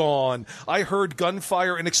just gone. I heard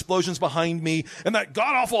gunfire and explosions behind me, and that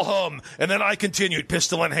god-awful hum, and then I continued,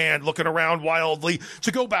 pistol in hand, looking around wildly,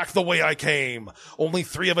 to go back the way I came. Only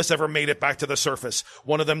 3 of us ever made it back to the surface.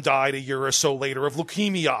 One of them died a year or so later of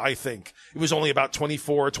leukemia, I think. It was only about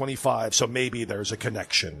 24 or 25, so maybe there's a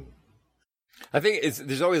connection. I think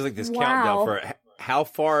there's always like this countdown for how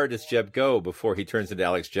far does Jeb go before he turns into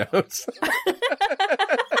Alex Jones?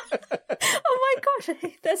 Oh my gosh,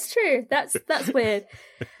 that's true. That's weird.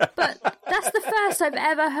 But that's the first I've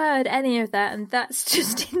ever heard any of that, and that's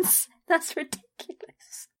just that's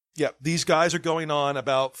ridiculous. Yeah, these guys are going on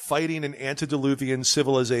about fighting an antediluvian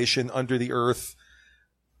civilization under the earth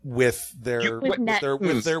with their late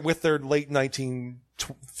 1970s,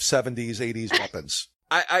 80s weapons.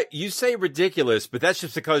 You say ridiculous, but that's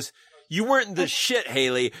just because you weren't in the shit,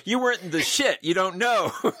 Haley. You weren't in the shit. You don't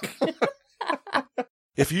know.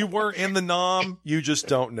 If you weren't in the nom, you just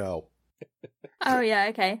don't know. Oh yeah,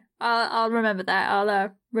 okay. I'll remember that. I'll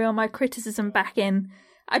reel my criticism back in.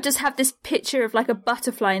 I just have this picture of like a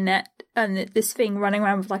butterfly net, and this thing running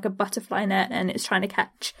around with like a butterfly net, and it's trying to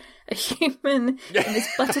catch a human in this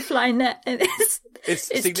butterfly net, and it's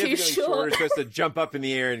significantly too short. It's supposed to jump up in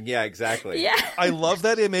the air, and yeah, exactly. Yeah, I love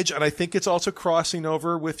that image, and I think it's also crossing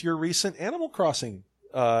over with your recent Animal Crossing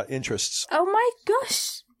interests. Oh my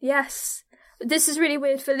gosh, yes. This is really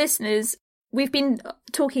weird for listeners. We've been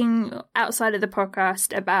talking outside of the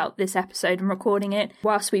podcast about this episode and recording it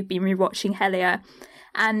whilst we've been rewatching Hellier.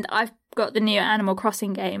 And I've got the new Animal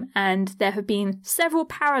Crossing game, and there have been several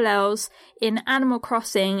parallels in Animal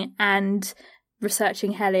Crossing and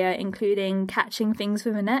researching Hellier, including catching things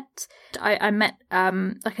with a net. I met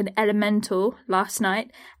like an elemental last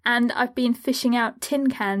night, and I've been fishing out tin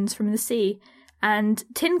cans from the sea. And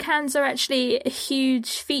tin cans are actually a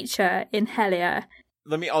huge feature in Hellier.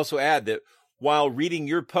 Let me also add that while reading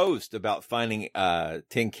your post about finding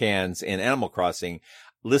tin cans in Animal Crossing,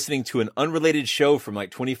 listening to an unrelated show from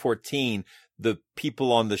like 2014, the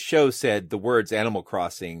people on the show said the words Animal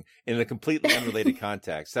Crossing in a completely unrelated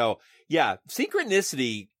context. So yeah,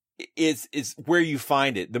 synchronicity is where you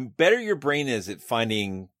find it. The better your brain is at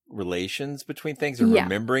finding relations between things and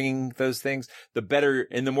remembering those things, the better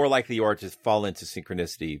and the more likely you are to fall into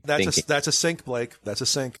synchronicity. That's a sync, Blake. That's a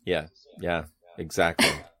sync. Yeah,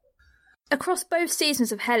 exactly. Across both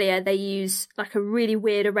seasons of Hellier, they use like a really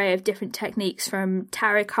weird array of different techniques, from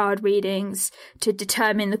tarot card readings to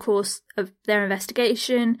determine the course of their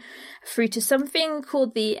investigation, through to something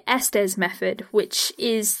called the Estes method, which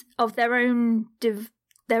is of their own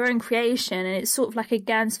creation, and it's sort of like a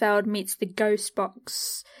Gansfeld meets the Ghost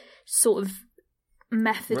Box sort of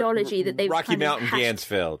methodology that they've Rocky Mountain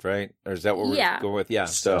Gansfeld, right? Or is that what we're going with? Yeah.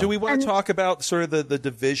 So do we want to talk about sort of the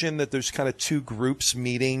division, that there's kind of two groups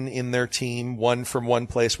meeting in their team, one from one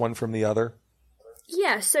place, one from the other?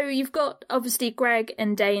 Yeah, so you've got obviously Greg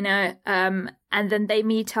and Dana, and then they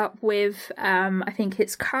meet up with, I think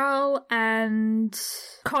it's Carl and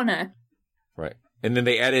Connor. Right. And then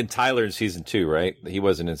they add in Tyler in season 2, right? He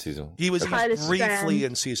wasn't in season 1. He was briefly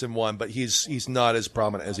in season 1, but he's not as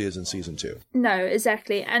prominent as he is in season 2. No,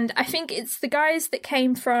 exactly. And I think it's the guys that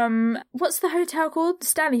came from, what's the hotel called? The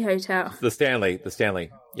Stanley Hotel. The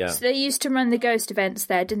Stanley. Yeah. So they used to run the ghost events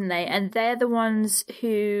there, didn't they? And they're the ones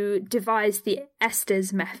who devised the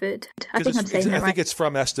Estes method. I think I'm saying that right. I think it's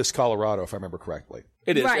from Estes, Colorado, if I remember correctly.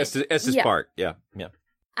 It is. Right. Estes Park. Yeah. Yeah.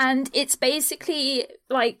 And it's basically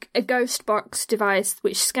like a ghost box device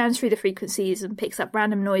which scans through the frequencies and picks up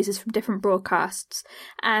random noises from different broadcasts.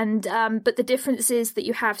 And but the difference is that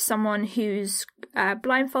you have someone who's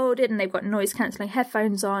blindfolded and they've got noise-cancelling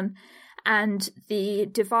headphones on, and the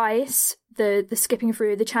device, the skipping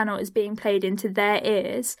through the channel, is being played into their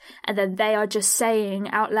ears, and then they are just saying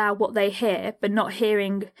out loud what they hear, but not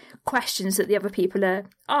hearing questions that the other people are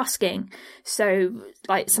asking. So,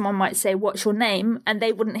 like, someone might say, "What's your name?" and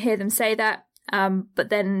they wouldn't hear them say that, but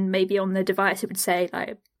then maybe on the device it would say,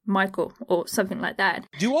 like, Michael or something like that.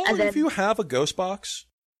 Do all of you have a ghost box?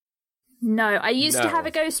 No, I used to have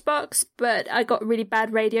a ghost box, but I got really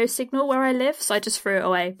bad radio signal where I live, so I just threw it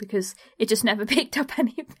away because it just never picked up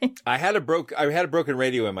anything. I had a broken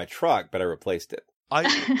radio in my truck, but I replaced it.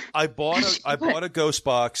 I bought a ghost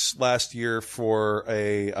box last year for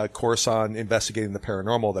a course on investigating the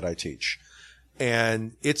paranormal that I teach,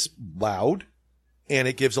 and it's loud and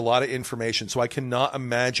it gives a lot of information. So I cannot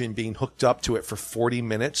imagine being hooked up to it for 40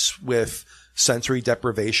 minutes with sensory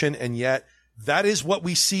deprivation, and yet that is what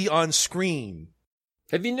we see on screen.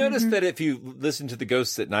 Have you noticed that if you listen to the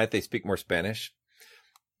ghosts at night, they speak more Spanish?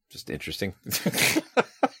 Just interesting.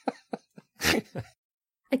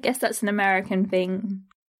 I guess that's an American thing.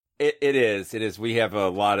 It is. We have a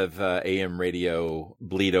lot of AM radio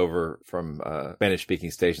bleed over from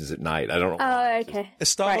Spanish-speaking stations at night. I don't know. Oh, okay.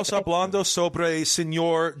 Estamos hablando sobre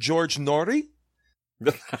Señor George Nori?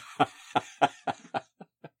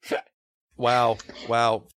 Wow.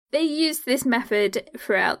 They use this method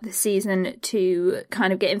throughout the season to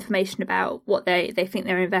kind of get information about what they think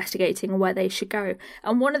they're investigating and where they should go.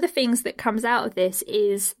 And one of the things that comes out of this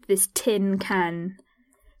is this tin can.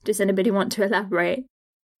 Does anybody want to elaborate?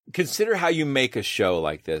 Consider how you make a show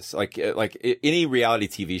like this. Like any reality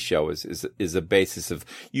TV show is a basis of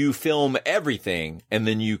you film everything and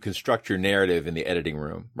then you construct your narrative in the editing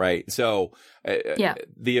room, right? So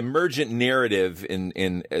the emergent narrative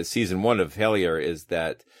in season 1 of Hellier is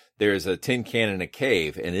that there's a tin can in a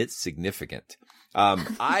cave and it's significant.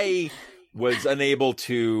 I was unable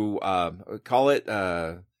to call it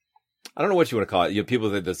I don't know what you want to call it. People,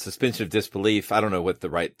 the suspension of disbelief. I don't know what the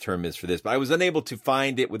right term is for this, but I was unable to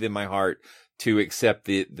find it within my heart to accept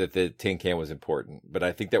that the tin can was important. But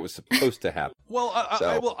I think that was supposed to happen. Well,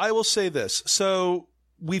 I will say this. So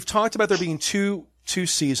we've talked about there being two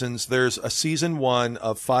seasons. There's a season 1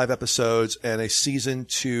 of 5 episodes and a season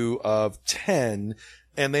 2 of 10.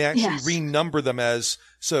 And they actually renumber them as,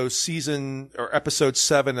 so episode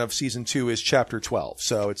 7 of season 2 is chapter 12.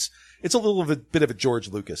 So it's a little bit of a George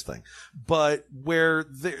Lucas thing. But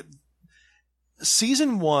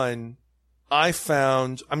season 1, I'm just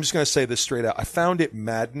going to say this straight out. I found it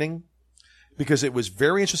maddening because it was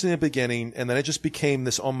very interesting in the beginning, and then it just became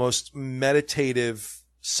this almost meditative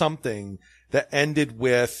something that ended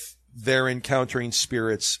with their encountering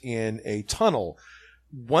spirits in a tunnel.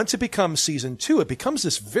 Once it becomes season 2, it becomes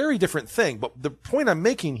this very different thing. But the point I'm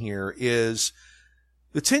making here is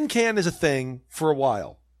the tin can is a thing for a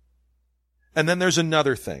while. And then there's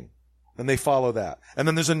another thing. And they follow that. And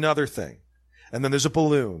then there's another thing. And then there's a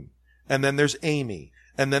balloon. And then there's Amy.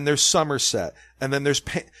 And then there's Somerset. And then there's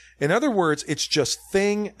in other words, it's just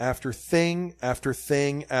thing after thing after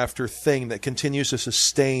thing after thing that continues to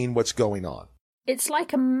sustain what's going on. It's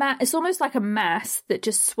like it's almost like a mass that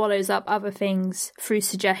just swallows up other things through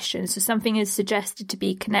suggestion. So something is suggested to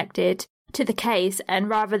be connected to the case, and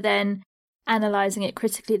rather than analysing it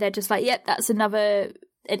critically, they're just like, yep, that's an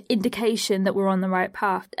indication that we're on the right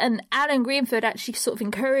path. And Alan Greenfield actually sort of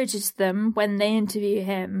encourages them when they interview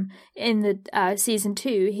him in the season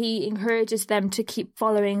 2. He encourages them to keep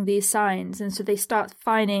following these signs, and so they start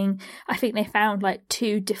finding. I think they found like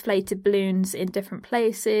 2 deflated balloons in different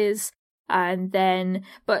places. And then,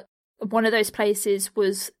 but one of those places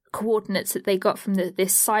was coordinates that they got from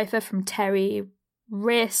this cipher from Terry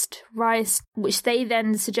Rice, which they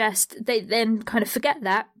then suggest, they then kind of forget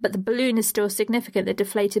that, but the balloon is still significant. The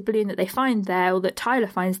deflated balloon that they find there, or that Tyler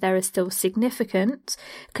finds there, is still significant,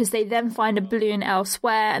 because they then find a balloon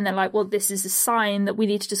elsewhere, and they're like, well, this is a sign that we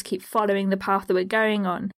need to just keep following the path that we're going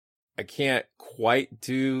on. I can't quite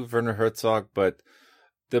do Werner Herzog, but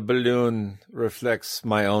the balloon reflects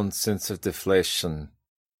my own sense of deflation.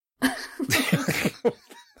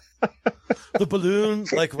 The balloon,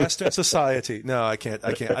 like Western society. No, I can't.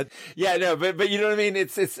 Yeah, no, but you know what I mean?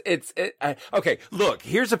 Okay, look,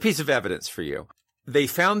 here's a piece of evidence for you. They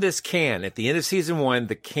found this can at the end of season 1.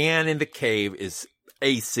 The can in the cave is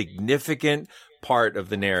a significant part of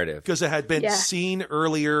the narrative. Because it had been seen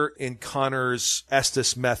earlier in Connor's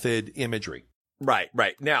Estes method imagery. Right.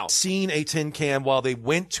 Now, seen a tin can while they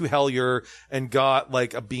went to Hellier and got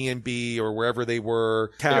like a B&B or wherever they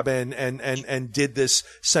were cabin and did this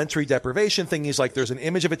sensory deprivation thing. He's like, there's an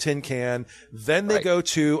image of a tin can. Then they go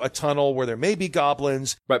to a tunnel where there may be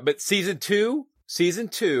goblins. Right. But season two,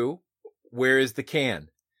 where is the can?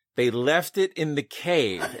 They left it in the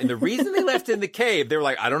cave. And the reason they left it in the cave, they were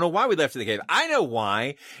like, I don't know why we left it in the cave. I know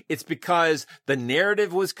why. It's because the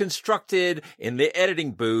narrative was constructed in the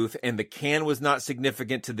editing booth and the can was not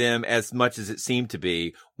significant to them as much as it seemed to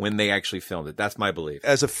be when they actually filmed it. That's my belief.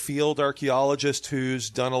 As a field archaeologist who's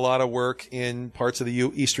done a lot of work in parts of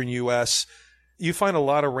the eastern U.S., you find a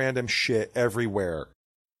lot of random shit everywhere.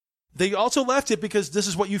 They also left it because this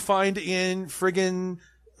is what you find in friggin'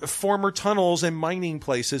 former tunnels and mining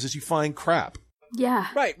places, is you find crap. Yeah.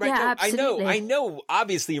 Right. Yeah, absolutely. I know.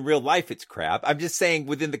 Obviously, in real life, it's crap. I'm just saying,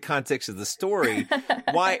 within the context of the story,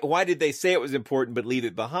 why did they say it was important but leave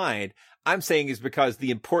it behind? I'm saying is because the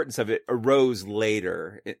importance of it arose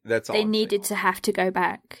later. That's all. They needed to have to go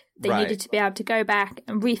back. They needed to be able to go back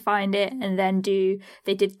and re-find it, and then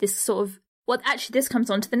they did this sort of. Well, actually, this comes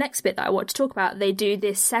on to the next bit that I want to talk about. They do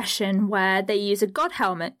this session where they use a god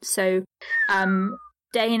helmet. So,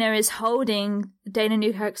 Dana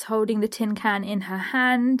Newkirk's holding the tin can in her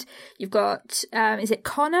hand. You've got, is it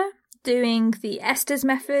Connor doing the Estes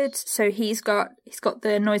method? So he's got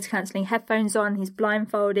the noise cancelling headphones on. He's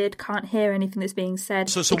blindfolded, can't hear anything that's being said.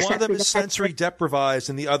 So one of them is sensory deprived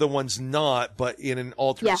and the other one's not, but in an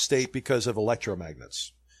altered state because of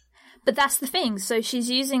electromagnets. But that's the thing. So she's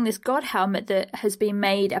using this god helmet that has been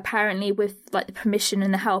made apparently with like the permission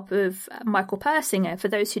and the help of Michael Persinger. For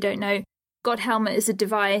those who don't know, God Helmet is a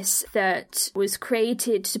device that was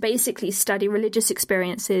created to basically study religious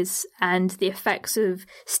experiences and the effects of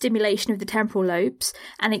stimulation of the temporal lobes.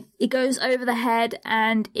 And it goes over the head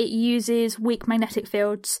and it uses weak magnetic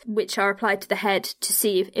fields, which are applied to the head to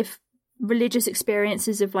see if religious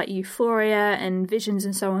experiences of like euphoria and visions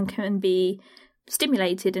and so on can be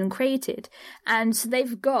stimulated and created. And so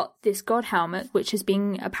they've got this god helmet, which has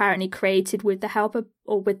been apparently created with the help of,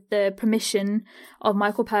 or with the permission of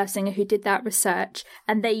Michael Persinger, who did that research,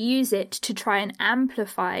 and they use it to try and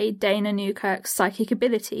amplify Dana Newkirk's psychic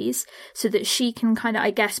abilities so that she can kind of, I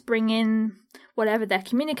guess, bring in whatever they're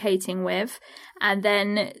communicating with, and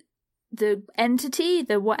then the entity,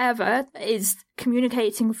 the whatever, is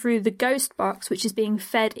communicating through the ghost box, which is being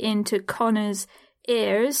fed into Connor's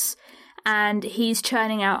ears, and he's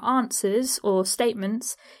churning out answers or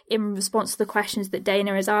statements in response to the questions that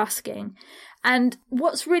Dana is asking. And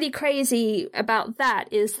what's really crazy about that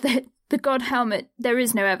is that the God Helmet, there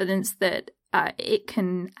is no evidence that it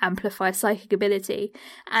can amplify psychic ability.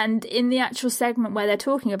 And in the actual segment where they're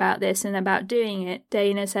talking about this and about doing it,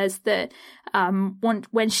 Dana says that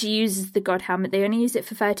when she uses the God Helmet, they only use it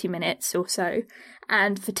for 30 minutes or so.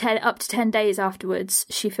 And for up to 10 days afterwards,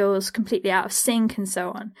 she feels completely out of sync and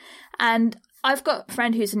so on. And I've got a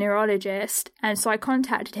friend who's a neurologist, and so I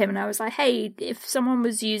contacted him and I was like, hey, if someone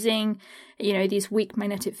was using, these weak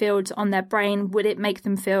magnetic fields on their brain, would it make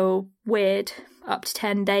them feel weird up to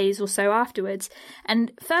 10 days or so afterwards?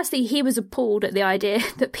 And firstly, he was appalled at the idea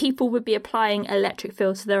that people would be applying electric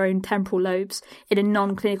fields to their own temporal lobes in a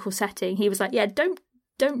non-clinical setting. He was like, yeah, don't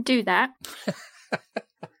do that.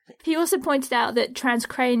 He also pointed out that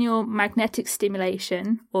transcranial magnetic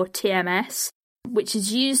stimulation, or TMS, which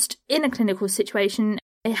is used in a clinical situation,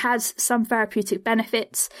 it has some therapeutic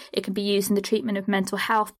benefits. It can be used in the treatment of mental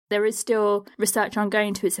health. There is still research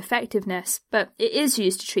ongoing to its effectiveness, but it is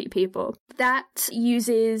used to treat people. That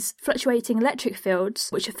uses fluctuating electric fields,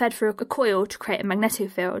 which are fed through a coil to create a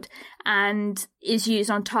magnetic field, and is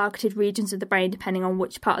used on targeted regions of the brain depending on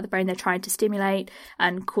which part of the brain they're trying to stimulate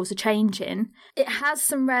and cause a change in. It has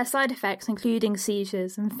some rare side effects, including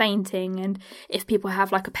seizures and fainting, and if people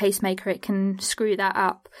have like a pacemaker, it can screw that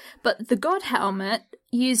up. But the God Helmet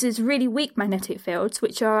uses really weak magnetic fields,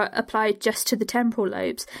 which are applied just to the temporal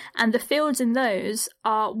lobes, and the fields in those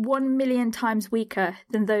are 1 million times weaker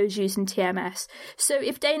than those used in TMS. So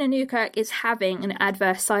if Dana Newkirk is having an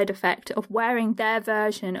adverse side effect of wearing their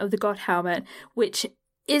version of the God Helmet, which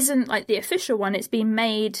isn't like the official one, it's been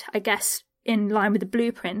made, I guess, in line with the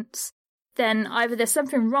blueprints, then either there's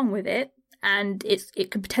something wrong with it and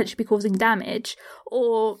it could potentially be causing damage,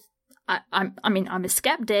 or I'm a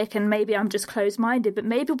skeptic and maybe I'm just closed-minded, but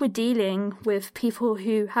maybe we're dealing with people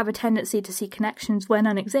who have a tendency to see connections where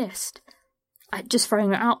none exist. Just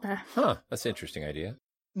throwing it out there. Huh, that's an interesting idea.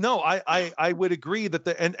 No, I would agree that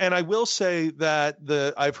and I will say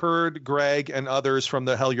that I've heard Greg and others from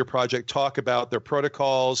the Hellier Project talk about their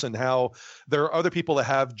protocols and how there are other people that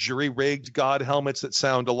have jury-rigged God helmets that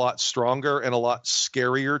sound a lot stronger and a lot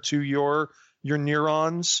scarier to your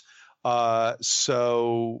neurons.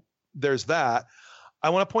 So there's that.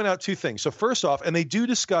 I want to point out two things. So first off, and they do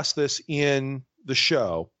discuss this in the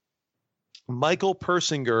show, Michael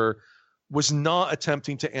Persinger was not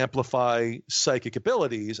attempting to amplify psychic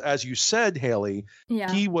abilities. As you said, Haley,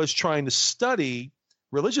 he was trying to study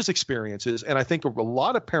religious experiences. And I think a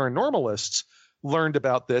lot of paranormalists learned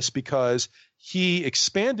about this because he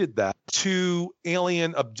expanded that to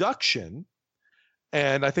alien abduction.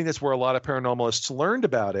 And I think that's where a lot of paranormalists learned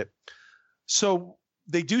about it. So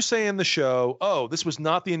they do say in the show, oh, this was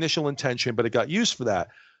not the initial intention, but it got used for that.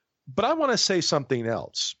 But I want to say something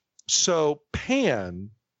else. So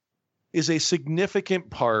Pan is a significant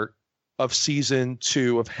part of season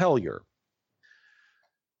 2 of Hellier.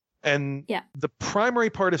 And the primary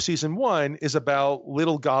part of season 1 is about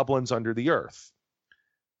little goblins under the earth.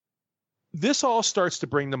 This all starts to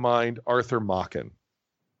bring to mind Arthur Machen.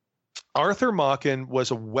 Arthur Machen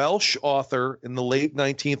was a Welsh author in the late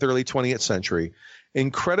 19th, early 20th century,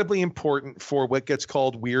 incredibly important for what gets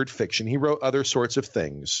called weird fiction. He wrote other sorts of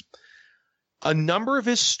things. A number of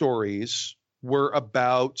his stories were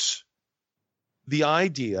about the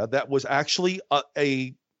idea that was actually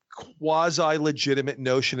a quasi-legitimate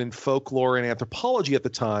notion in folklore and anthropology at the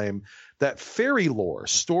time, that fairy lore,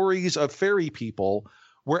 stories of fairy people,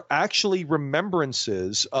 were actually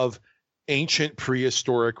remembrances of ancient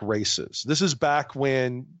prehistoric races. This is back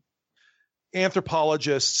when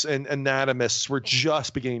anthropologists and anatomists were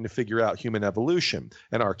just beginning to figure out human evolution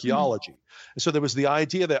and archaeology. And so there was the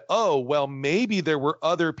idea that, oh, well, maybe there were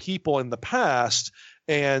other people in the past,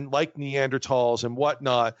 and like Neanderthals and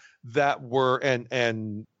whatnot, that were, I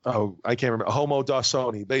can't remember, Homo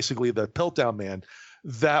Dawsoni, basically the Piltdown Man,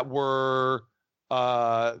 that were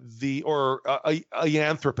Ianthropus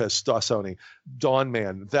Dawsoni, Dawn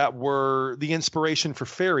Man, that were the inspiration for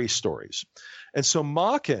fairy stories. And so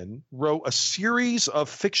Machen wrote a series of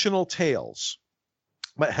fictional tales,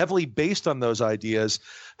 but heavily based on those ideas,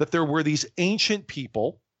 that there were these ancient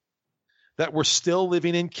people that were still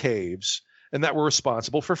living in caves and that were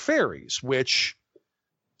responsible for fairies, which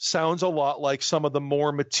sounds a lot like some of the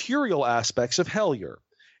more material aspects of Hellier.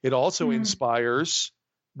 It also inspires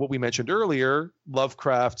what we mentioned earlier,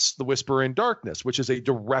 Lovecraft's The Whisperer in Darkness, which is a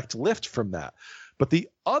direct lift from that. But the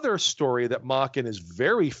other story that Machen is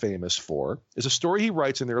very famous for is a story he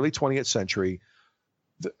writes in the early 20th century.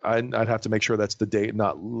 I'd have to make sure that's the date,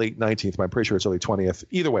 not late 19th, but I'm pretty sure it's early 20th.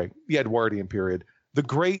 Either way, the Edwardian period. The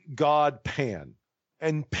great god Pan.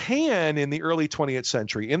 And Pan in the early 20th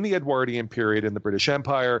century, in the Edwardian period in the British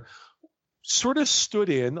Empire, sort of stood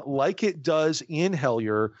in, like it does in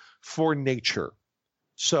Hellier, for nature.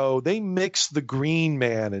 So they mix the Green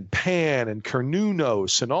Man and Pan and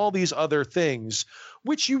Cernunnos and all these other things,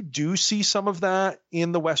 which you do see some of that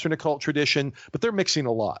in the Western occult tradition, but they're mixing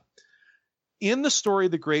a lot. In the story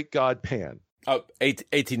of the great god Pan.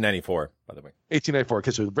 1894, by the way. 1894,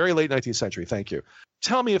 because it was the very late 19th century. Thank you.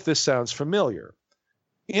 Tell me if this sounds familiar.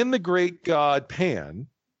 In the great god Pan,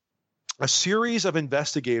 a series of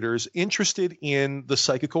investigators interested in the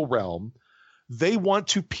psychical realm, they want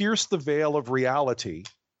to pierce the veil of reality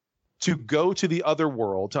to go to the other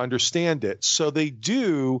world to understand it. So they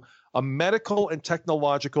do a medical and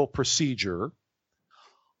technological procedure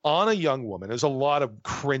on a young woman. There's a lot of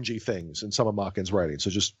cringy things in some of Machen's writing, so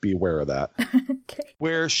just be aware of that. Okay.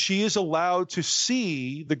 Where she is allowed to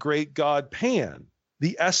see the great god Pan,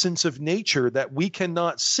 the essence of nature that we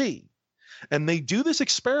cannot see. And they do this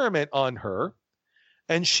experiment on her,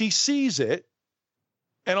 and she sees it,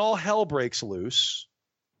 and all hell breaks loose,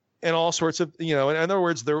 and all sorts of, in other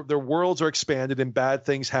words, their worlds are expanded and bad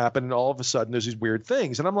things happen, and all of a sudden there's these weird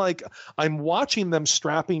things. And I'm like, I'm watching them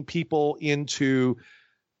strapping people into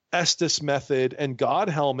Estes method and God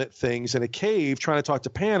helmet things in a cave trying to talk to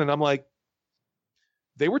Pan, and I'm like,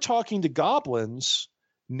 they were talking to goblins.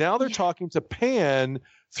 Now they're talking to Pan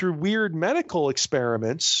through weird medical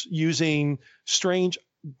experiments using strange.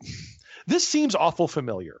 This seems awful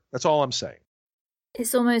familiar. That's all I'm saying.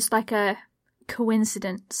 It's almost like a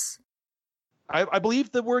coincidence. I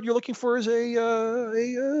believe the word you're looking for is a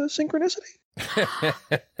synchronicity.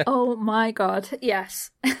 Oh my God.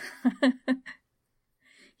 Yes.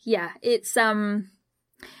 Yeah. It's,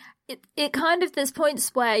 it kind of, there's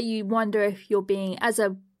points where you wonder if you're being, as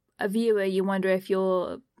a viewer, you wonder if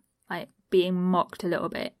you're like being mocked a little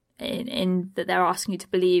bit in that they're asking you to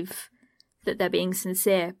believe that they're being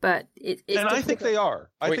sincere, but it's and I think they are.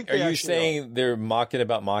 Wait, think are you saying they're mocking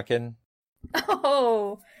about mocking?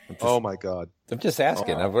 Oh. Oh my God! I'm just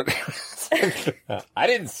asking. I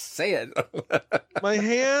didn't say it. My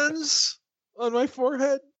hands on my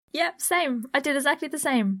forehead. Yep, same. I did exactly the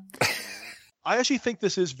same. I actually think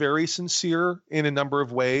this is very sincere in a number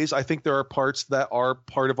of ways. I think there are parts that are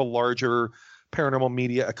part of a larger paranormal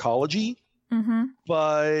media ecology,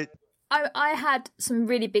 but I had some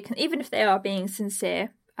really big, even if they are being sincere,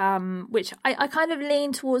 which I kind of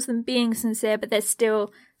lean towards them being sincere, but there's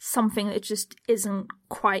still something that just isn't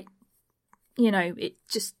quite, it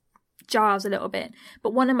just jars a little bit.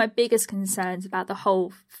 But one of my biggest concerns about the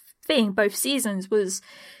whole thing, both seasons, was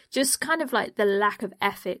just kind of like the lack of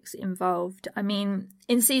ethics involved. I mean,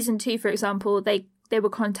 in season 2, for example, they were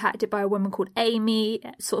contacted by a woman called Amy,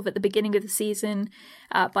 sort of at the beginning of the season,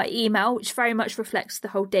 by email, which very much reflects the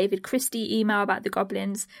whole David Christie email about the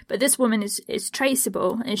goblins. But this woman is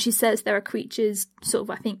traceable, and she says there are creatures sort of,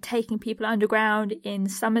 I think, taking people underground in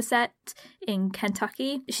Somerset, in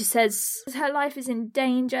Kentucky. She says her life is in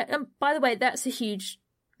danger. And by the way, that's a huge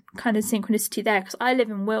kind of synchronicity there, because I live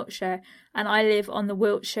in Wiltshire, and I live on the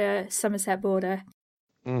Wiltshire-Somerset border.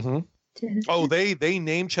 Mm-hmm. Oh, they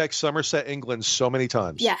name check Somerset, England so many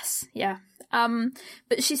times. Yes, yeah.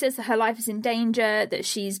 But she says that her life is in danger, that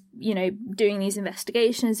she's, doing these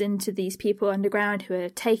investigations into these people underground who are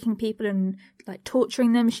taking people and like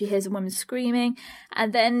torturing them. She hears a woman screaming,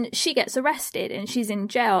 and then she gets arrested and she's in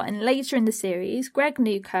jail. And later in the series, Greg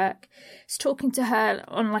Newkirk is talking to her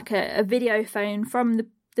on like a video phone from the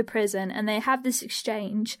prison, and they have this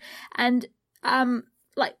exchange. And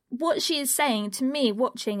like what she is saying to me,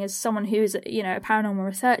 watching as someone who is, a paranormal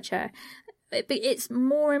researcher, it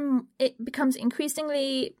becomes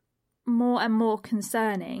increasingly more and more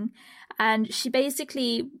concerning. And she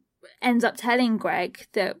basically ends up telling Greg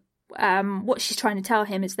that what she's trying to tell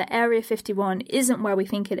him is that Area 51 isn't where we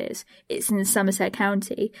think it is. It's in Somerset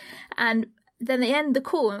County. And then they end the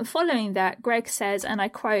call, and following that, Greg says, and I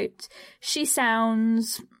quote, "She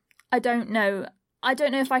sounds, I don't know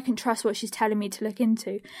if I can trust what she's telling me to look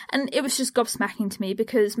into." And it was just gobsmacking to me,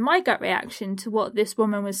 because my gut reaction to what this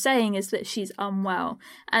woman was saying is that she's unwell.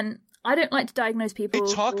 And I don't like to diagnose people.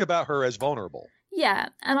 They talk about her as vulnerable. Yeah,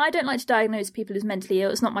 and I don't like to diagnose people as mentally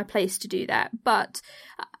ill. It's not my place to do that. But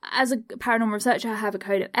as a paranormal researcher, I have a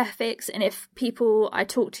code of ethics, and if people I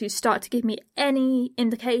talk to start to give me any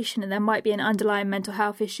indication that there might be an underlying mental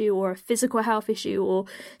health issue or a physical health issue or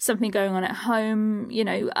something going on at home,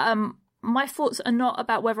 my thoughts are not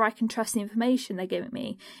about whether I can trust the information they're giving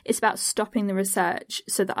me. It's about stopping the research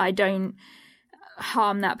so that I don't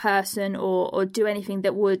harm that person or do anything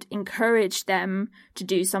that would encourage them to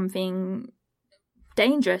do something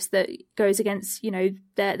dangerous that goes against,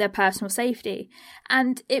 their personal safety.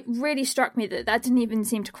 And it really struck me that didn't even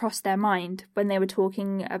seem to cross their mind when they were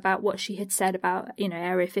talking about what she had said about,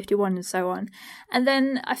 Area 51 and so on. And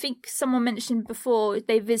then I think someone mentioned before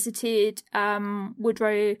they visited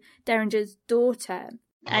Woodrow Derringer's daughter.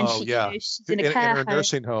 And she's in a care home,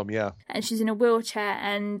 nursing home, yeah. And she's in a wheelchair,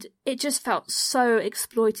 and it just felt so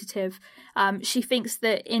exploitative. She thinks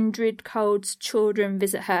that Indrid Cold's children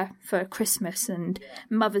visit her for Christmas and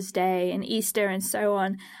Mother's Day and Easter and so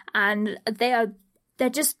on, and they're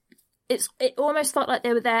just. It almost felt like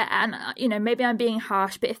they were there, and maybe I'm being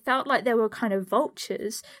harsh, but it felt like they were kind of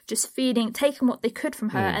vultures, just taking what they could from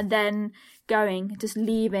her, and then just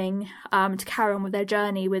leaving to carry on with their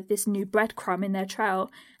journey with this new breadcrumb in their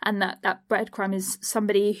trail, and that breadcrumb is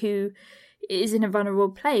somebody who is in a vulnerable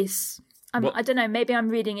place. I don't know. Maybe I'm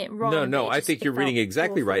reading it wrong. No. I think you're reading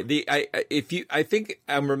exactly right. I think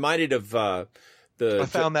I'm reminded of. I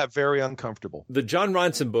found that very uncomfortable. The John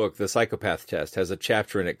Ronson book, The Psychopath Test, has a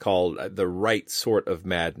chapter in it called The Right Sort of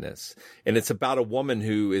Madness. And it's about a woman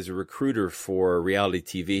who is a recruiter for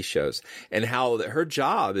reality TV shows, and how her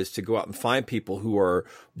job is to go out and find people who are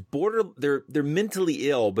they're mentally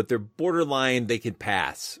ill, but they're borderline, they can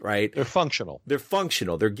pass, right? They're functional.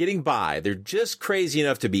 They're getting by. They're just crazy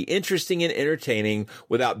enough to be interesting and entertaining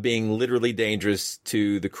without being literally dangerous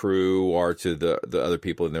to the crew or to the other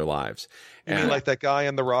people in their lives. You mean like that guy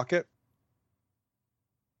in the rocket?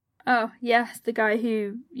 Oh, yes, the guy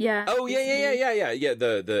who, yeah. Oh, yeah,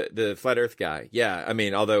 the Flat Earth guy. Yeah, I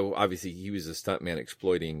mean, although obviously he was a stuntman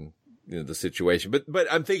exploiting the situation. But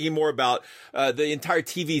I'm thinking more about the entire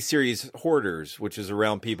TV series Hoarders, which is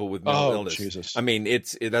around people with mental illness. Jesus. I mean,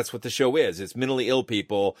 that's what the show is. It's mentally ill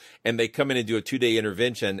people, and they come in and do a 2-day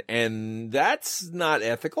intervention, and that's not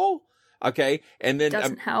ethical. Okay. And then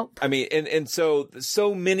doesn't help. I mean, and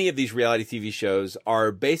so many of these reality TV shows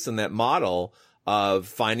are based on that model of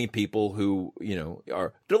finding people who,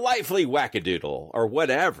 are delightfully wackadoodle or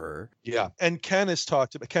whatever. Yeah. And Ken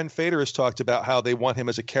Fader has talked about how they want him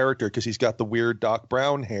as a character because he's got the weird Doc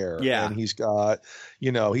Brown hair. Yeah. And he's got,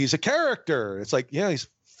 he's a character. It's like, yeah, he's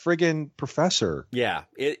friggin' professor. Yeah,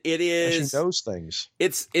 it is. And she knows things.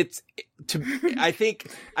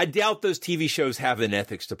 I doubt those TV shows have an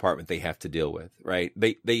ethics department they have to deal with, right?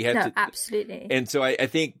 They have to. Absolutely. And so I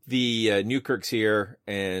think the Newkirks here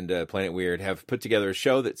and Planet Weird have put together a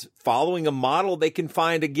show that's following a model they can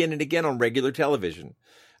find again and again on regular television.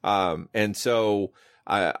 And so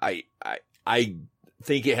I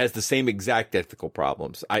think it has the same exact ethical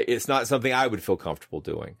problems. It's not something I would feel comfortable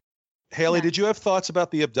doing. Haley, did you have thoughts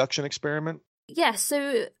about the abduction experiment? Yeah,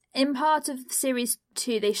 so in part of series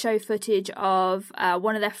 2, they show footage of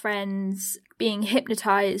one of their friends being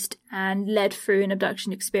hypnotized and led through an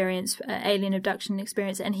abduction experience, alien abduction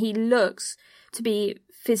experience, and he looks to be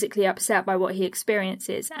physically upset by what he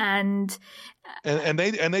experiences, and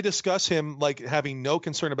they discuss him like having no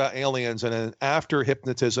concern about aliens, and then after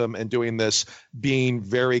hypnotism and doing this, being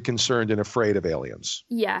very concerned and afraid of aliens.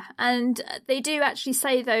 Yeah, and they do actually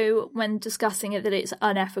say though when discussing it that it's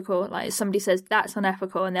unethical. Like somebody says that's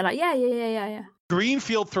unethical, and they're like, yeah.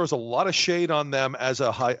 Greenfield throws a lot of shade on them as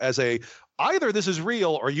a either this is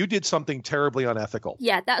real or you did something terribly unethical.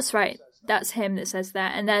 Yeah, that's right. That's him that says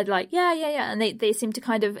that. And they're like, yeah. And they seem to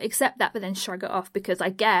kind of accept that, but then shrug it off because I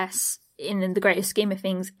guess in the greater scheme of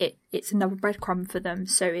things, it's another breadcrumb for them.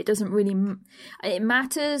 So it doesn't really, it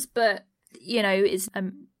matters, but, it's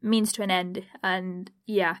a means to an end. And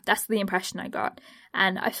yeah, that's the impression I got.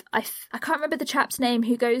 And I can't remember the chap's name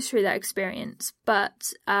who goes through that experience,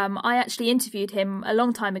 but I actually interviewed him a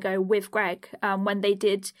long time ago with Greg when they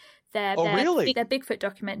did their Bigfoot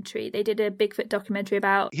documentary. They did a Bigfoot documentary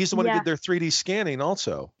about... He's the one who did their 3D scanning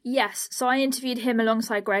also. Yes. So I interviewed him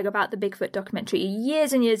alongside Greg about the Bigfoot documentary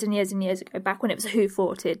years and years and years and years ago, back when it was Who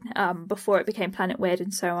Fought It, before it became Planet Weird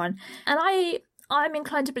and so on. And I'm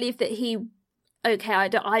inclined to believe that I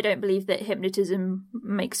don't believe that hypnotism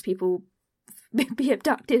makes people be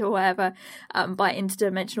abducted or whatever by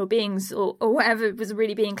interdimensional beings or whatever was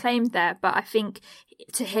really being claimed there. But I think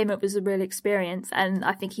to him it was a real experience, and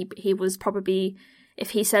I think he was probably,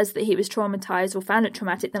 if he says that he was traumatized or found it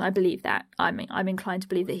traumatic, then I believe that. I'm inclined to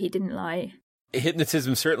believe that he didn't lie.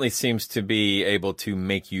 Hypnotism certainly seems to be able to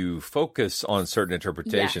make you focus on certain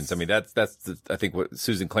interpretations. Yes. I mean, that's I think what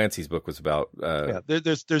Susan Clancy's book was about.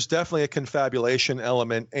 There's definitely a confabulation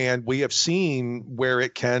element, and we have seen where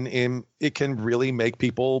it can really make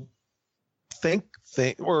people think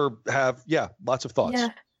or have lots of thoughts.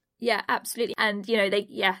 Yeah, absolutely. And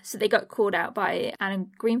so they got called out by Alan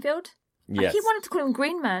Greenfield. Yes. He wanted to call him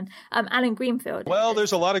Green Man. Alan Greenfield. Well,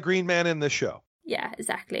 there's a lot of Green Man in this show. Yeah,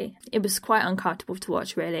 exactly. It was quite uncomfortable to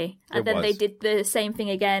watch, really. And then they did the same thing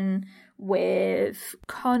again with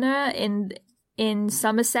Connor in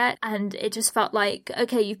Somerset, and it just felt like,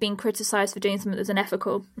 okay, you've been criticised for doing something that was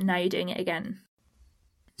unethical, now you're doing it again.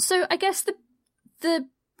 So I guess the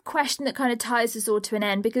question that kind of ties us all to an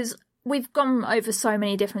end, because we've gone over so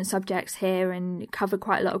many different subjects here and covered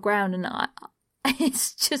quite a lot of ground, and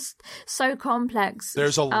it's just so complex.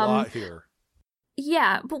 There's a lot here.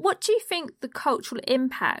 Yeah, but what do you think the cultural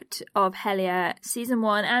impact of Hellier season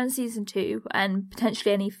 1 and season 2 and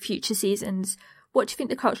potentially any future seasons, what do you think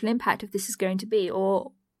the cultural impact of this is going to be,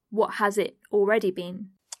 or what has it already been?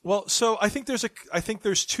 Well, so I think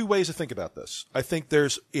there's two ways to think about this. I think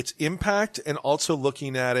there's its impact and also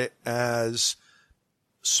looking at it as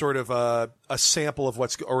sort of a sample of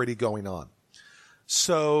what's already going on.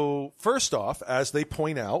 So first off, as they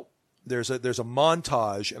point out, there's a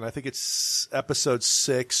montage, and I think it's episode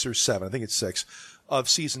 6 or 7. I think it's 6 of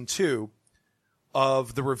season 2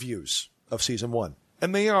 of the reviews of season 1.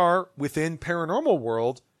 And they are within paranormal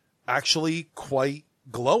world actually quite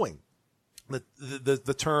glowing.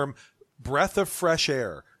 The term breath of fresh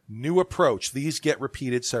air, new approach, these get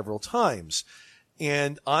repeated several times.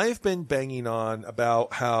 And I've been banging on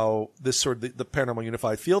about how this sort of the paranormal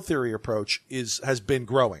unified field theory approach has been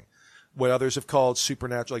growing. What others have called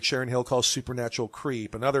supernatural, like Sharon Hill calls supernatural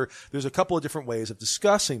creep, there's a couple of different ways of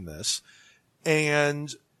discussing this.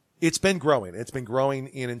 And it's been growing. It's been growing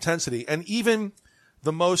in intensity. And even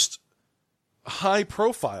the most high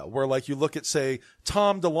profile, where like you look at, say,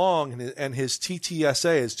 Tom DeLonge and his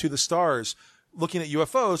TTSAs, To the Stars, looking at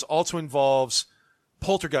UFOs also involves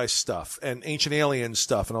poltergeist stuff and ancient alien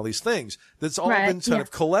stuff and all these things. That's all been kind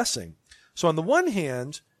of coalescing. So on the one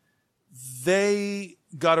hand, they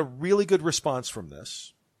got a really good response from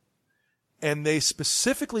this. And they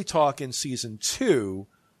specifically talk in season 2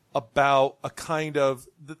 about a kind of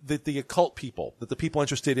the occult people, that the people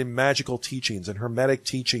interested in magical teachings and hermetic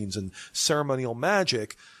teachings and ceremonial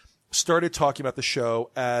magic started talking about the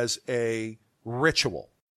show as a ritual.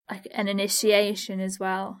 Like an initiation as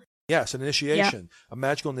well. Yes, an initiation, a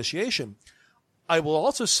magical initiation. I will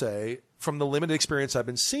also say, from the limited experience I've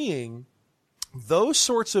been seeing, those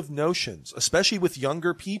sorts of notions, especially with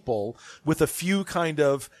younger people, with a few kind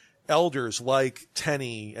of elders like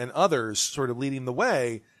Tenney and others sort of leading the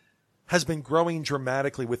way, has been growing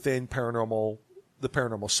dramatically within the paranormal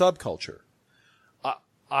subculture.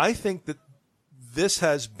 I think that this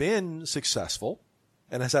has been successful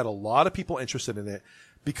and has had a lot of people interested in it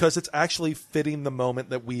because it's actually fitting the moment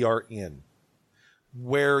that we are in,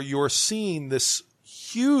 where you're seeing this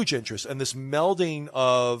huge interest and this melding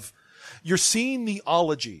of, you're seeing the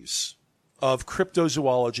ologies of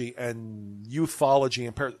cryptozoology and ufology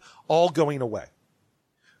and all going away,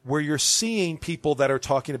 where you're seeing people that are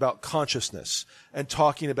talking about consciousness and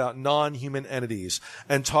talking about non-human entities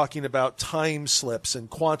and talking about time slips and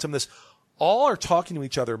quantumness. All are talking to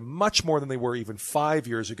each other much more than they were even 5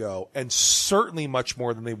 years ago, and certainly much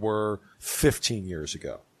more than they were 15 years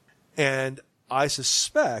ago. And I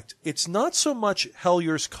suspect it's not so much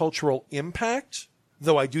Hellier's cultural impact,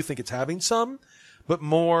 though I do think it's having some, but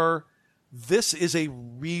more, this is a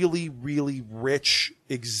really, really rich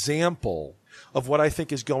example of what I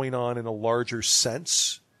think is going on in a larger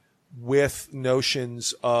sense with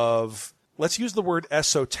notions of, let's use the word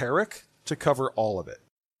esoteric to cover all of it.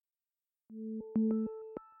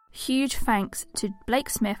 Huge thanks to Blake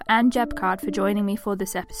Smith and Jeb Card for joining me for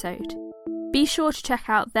this episode. Be sure to check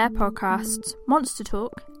out their podcasts, Monster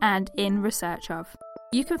Talk and In Research Of.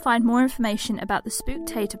 You can find more information about the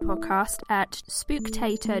Spooktator podcast at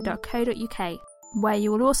spooktator.co.uk, where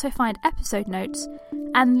you will also find episode notes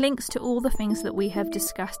and links to all the things that we have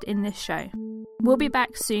discussed in this show. We'll be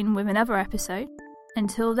back soon with another episode.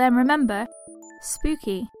 Until then, remember,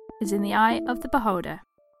 spooky is in the eye of the beholder.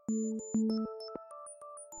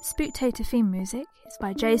 Spooktator theme music is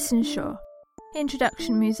by Jason Shaw.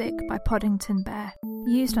 Introduction music by Poddington Bear,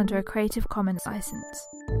 used under a Creative Commons license.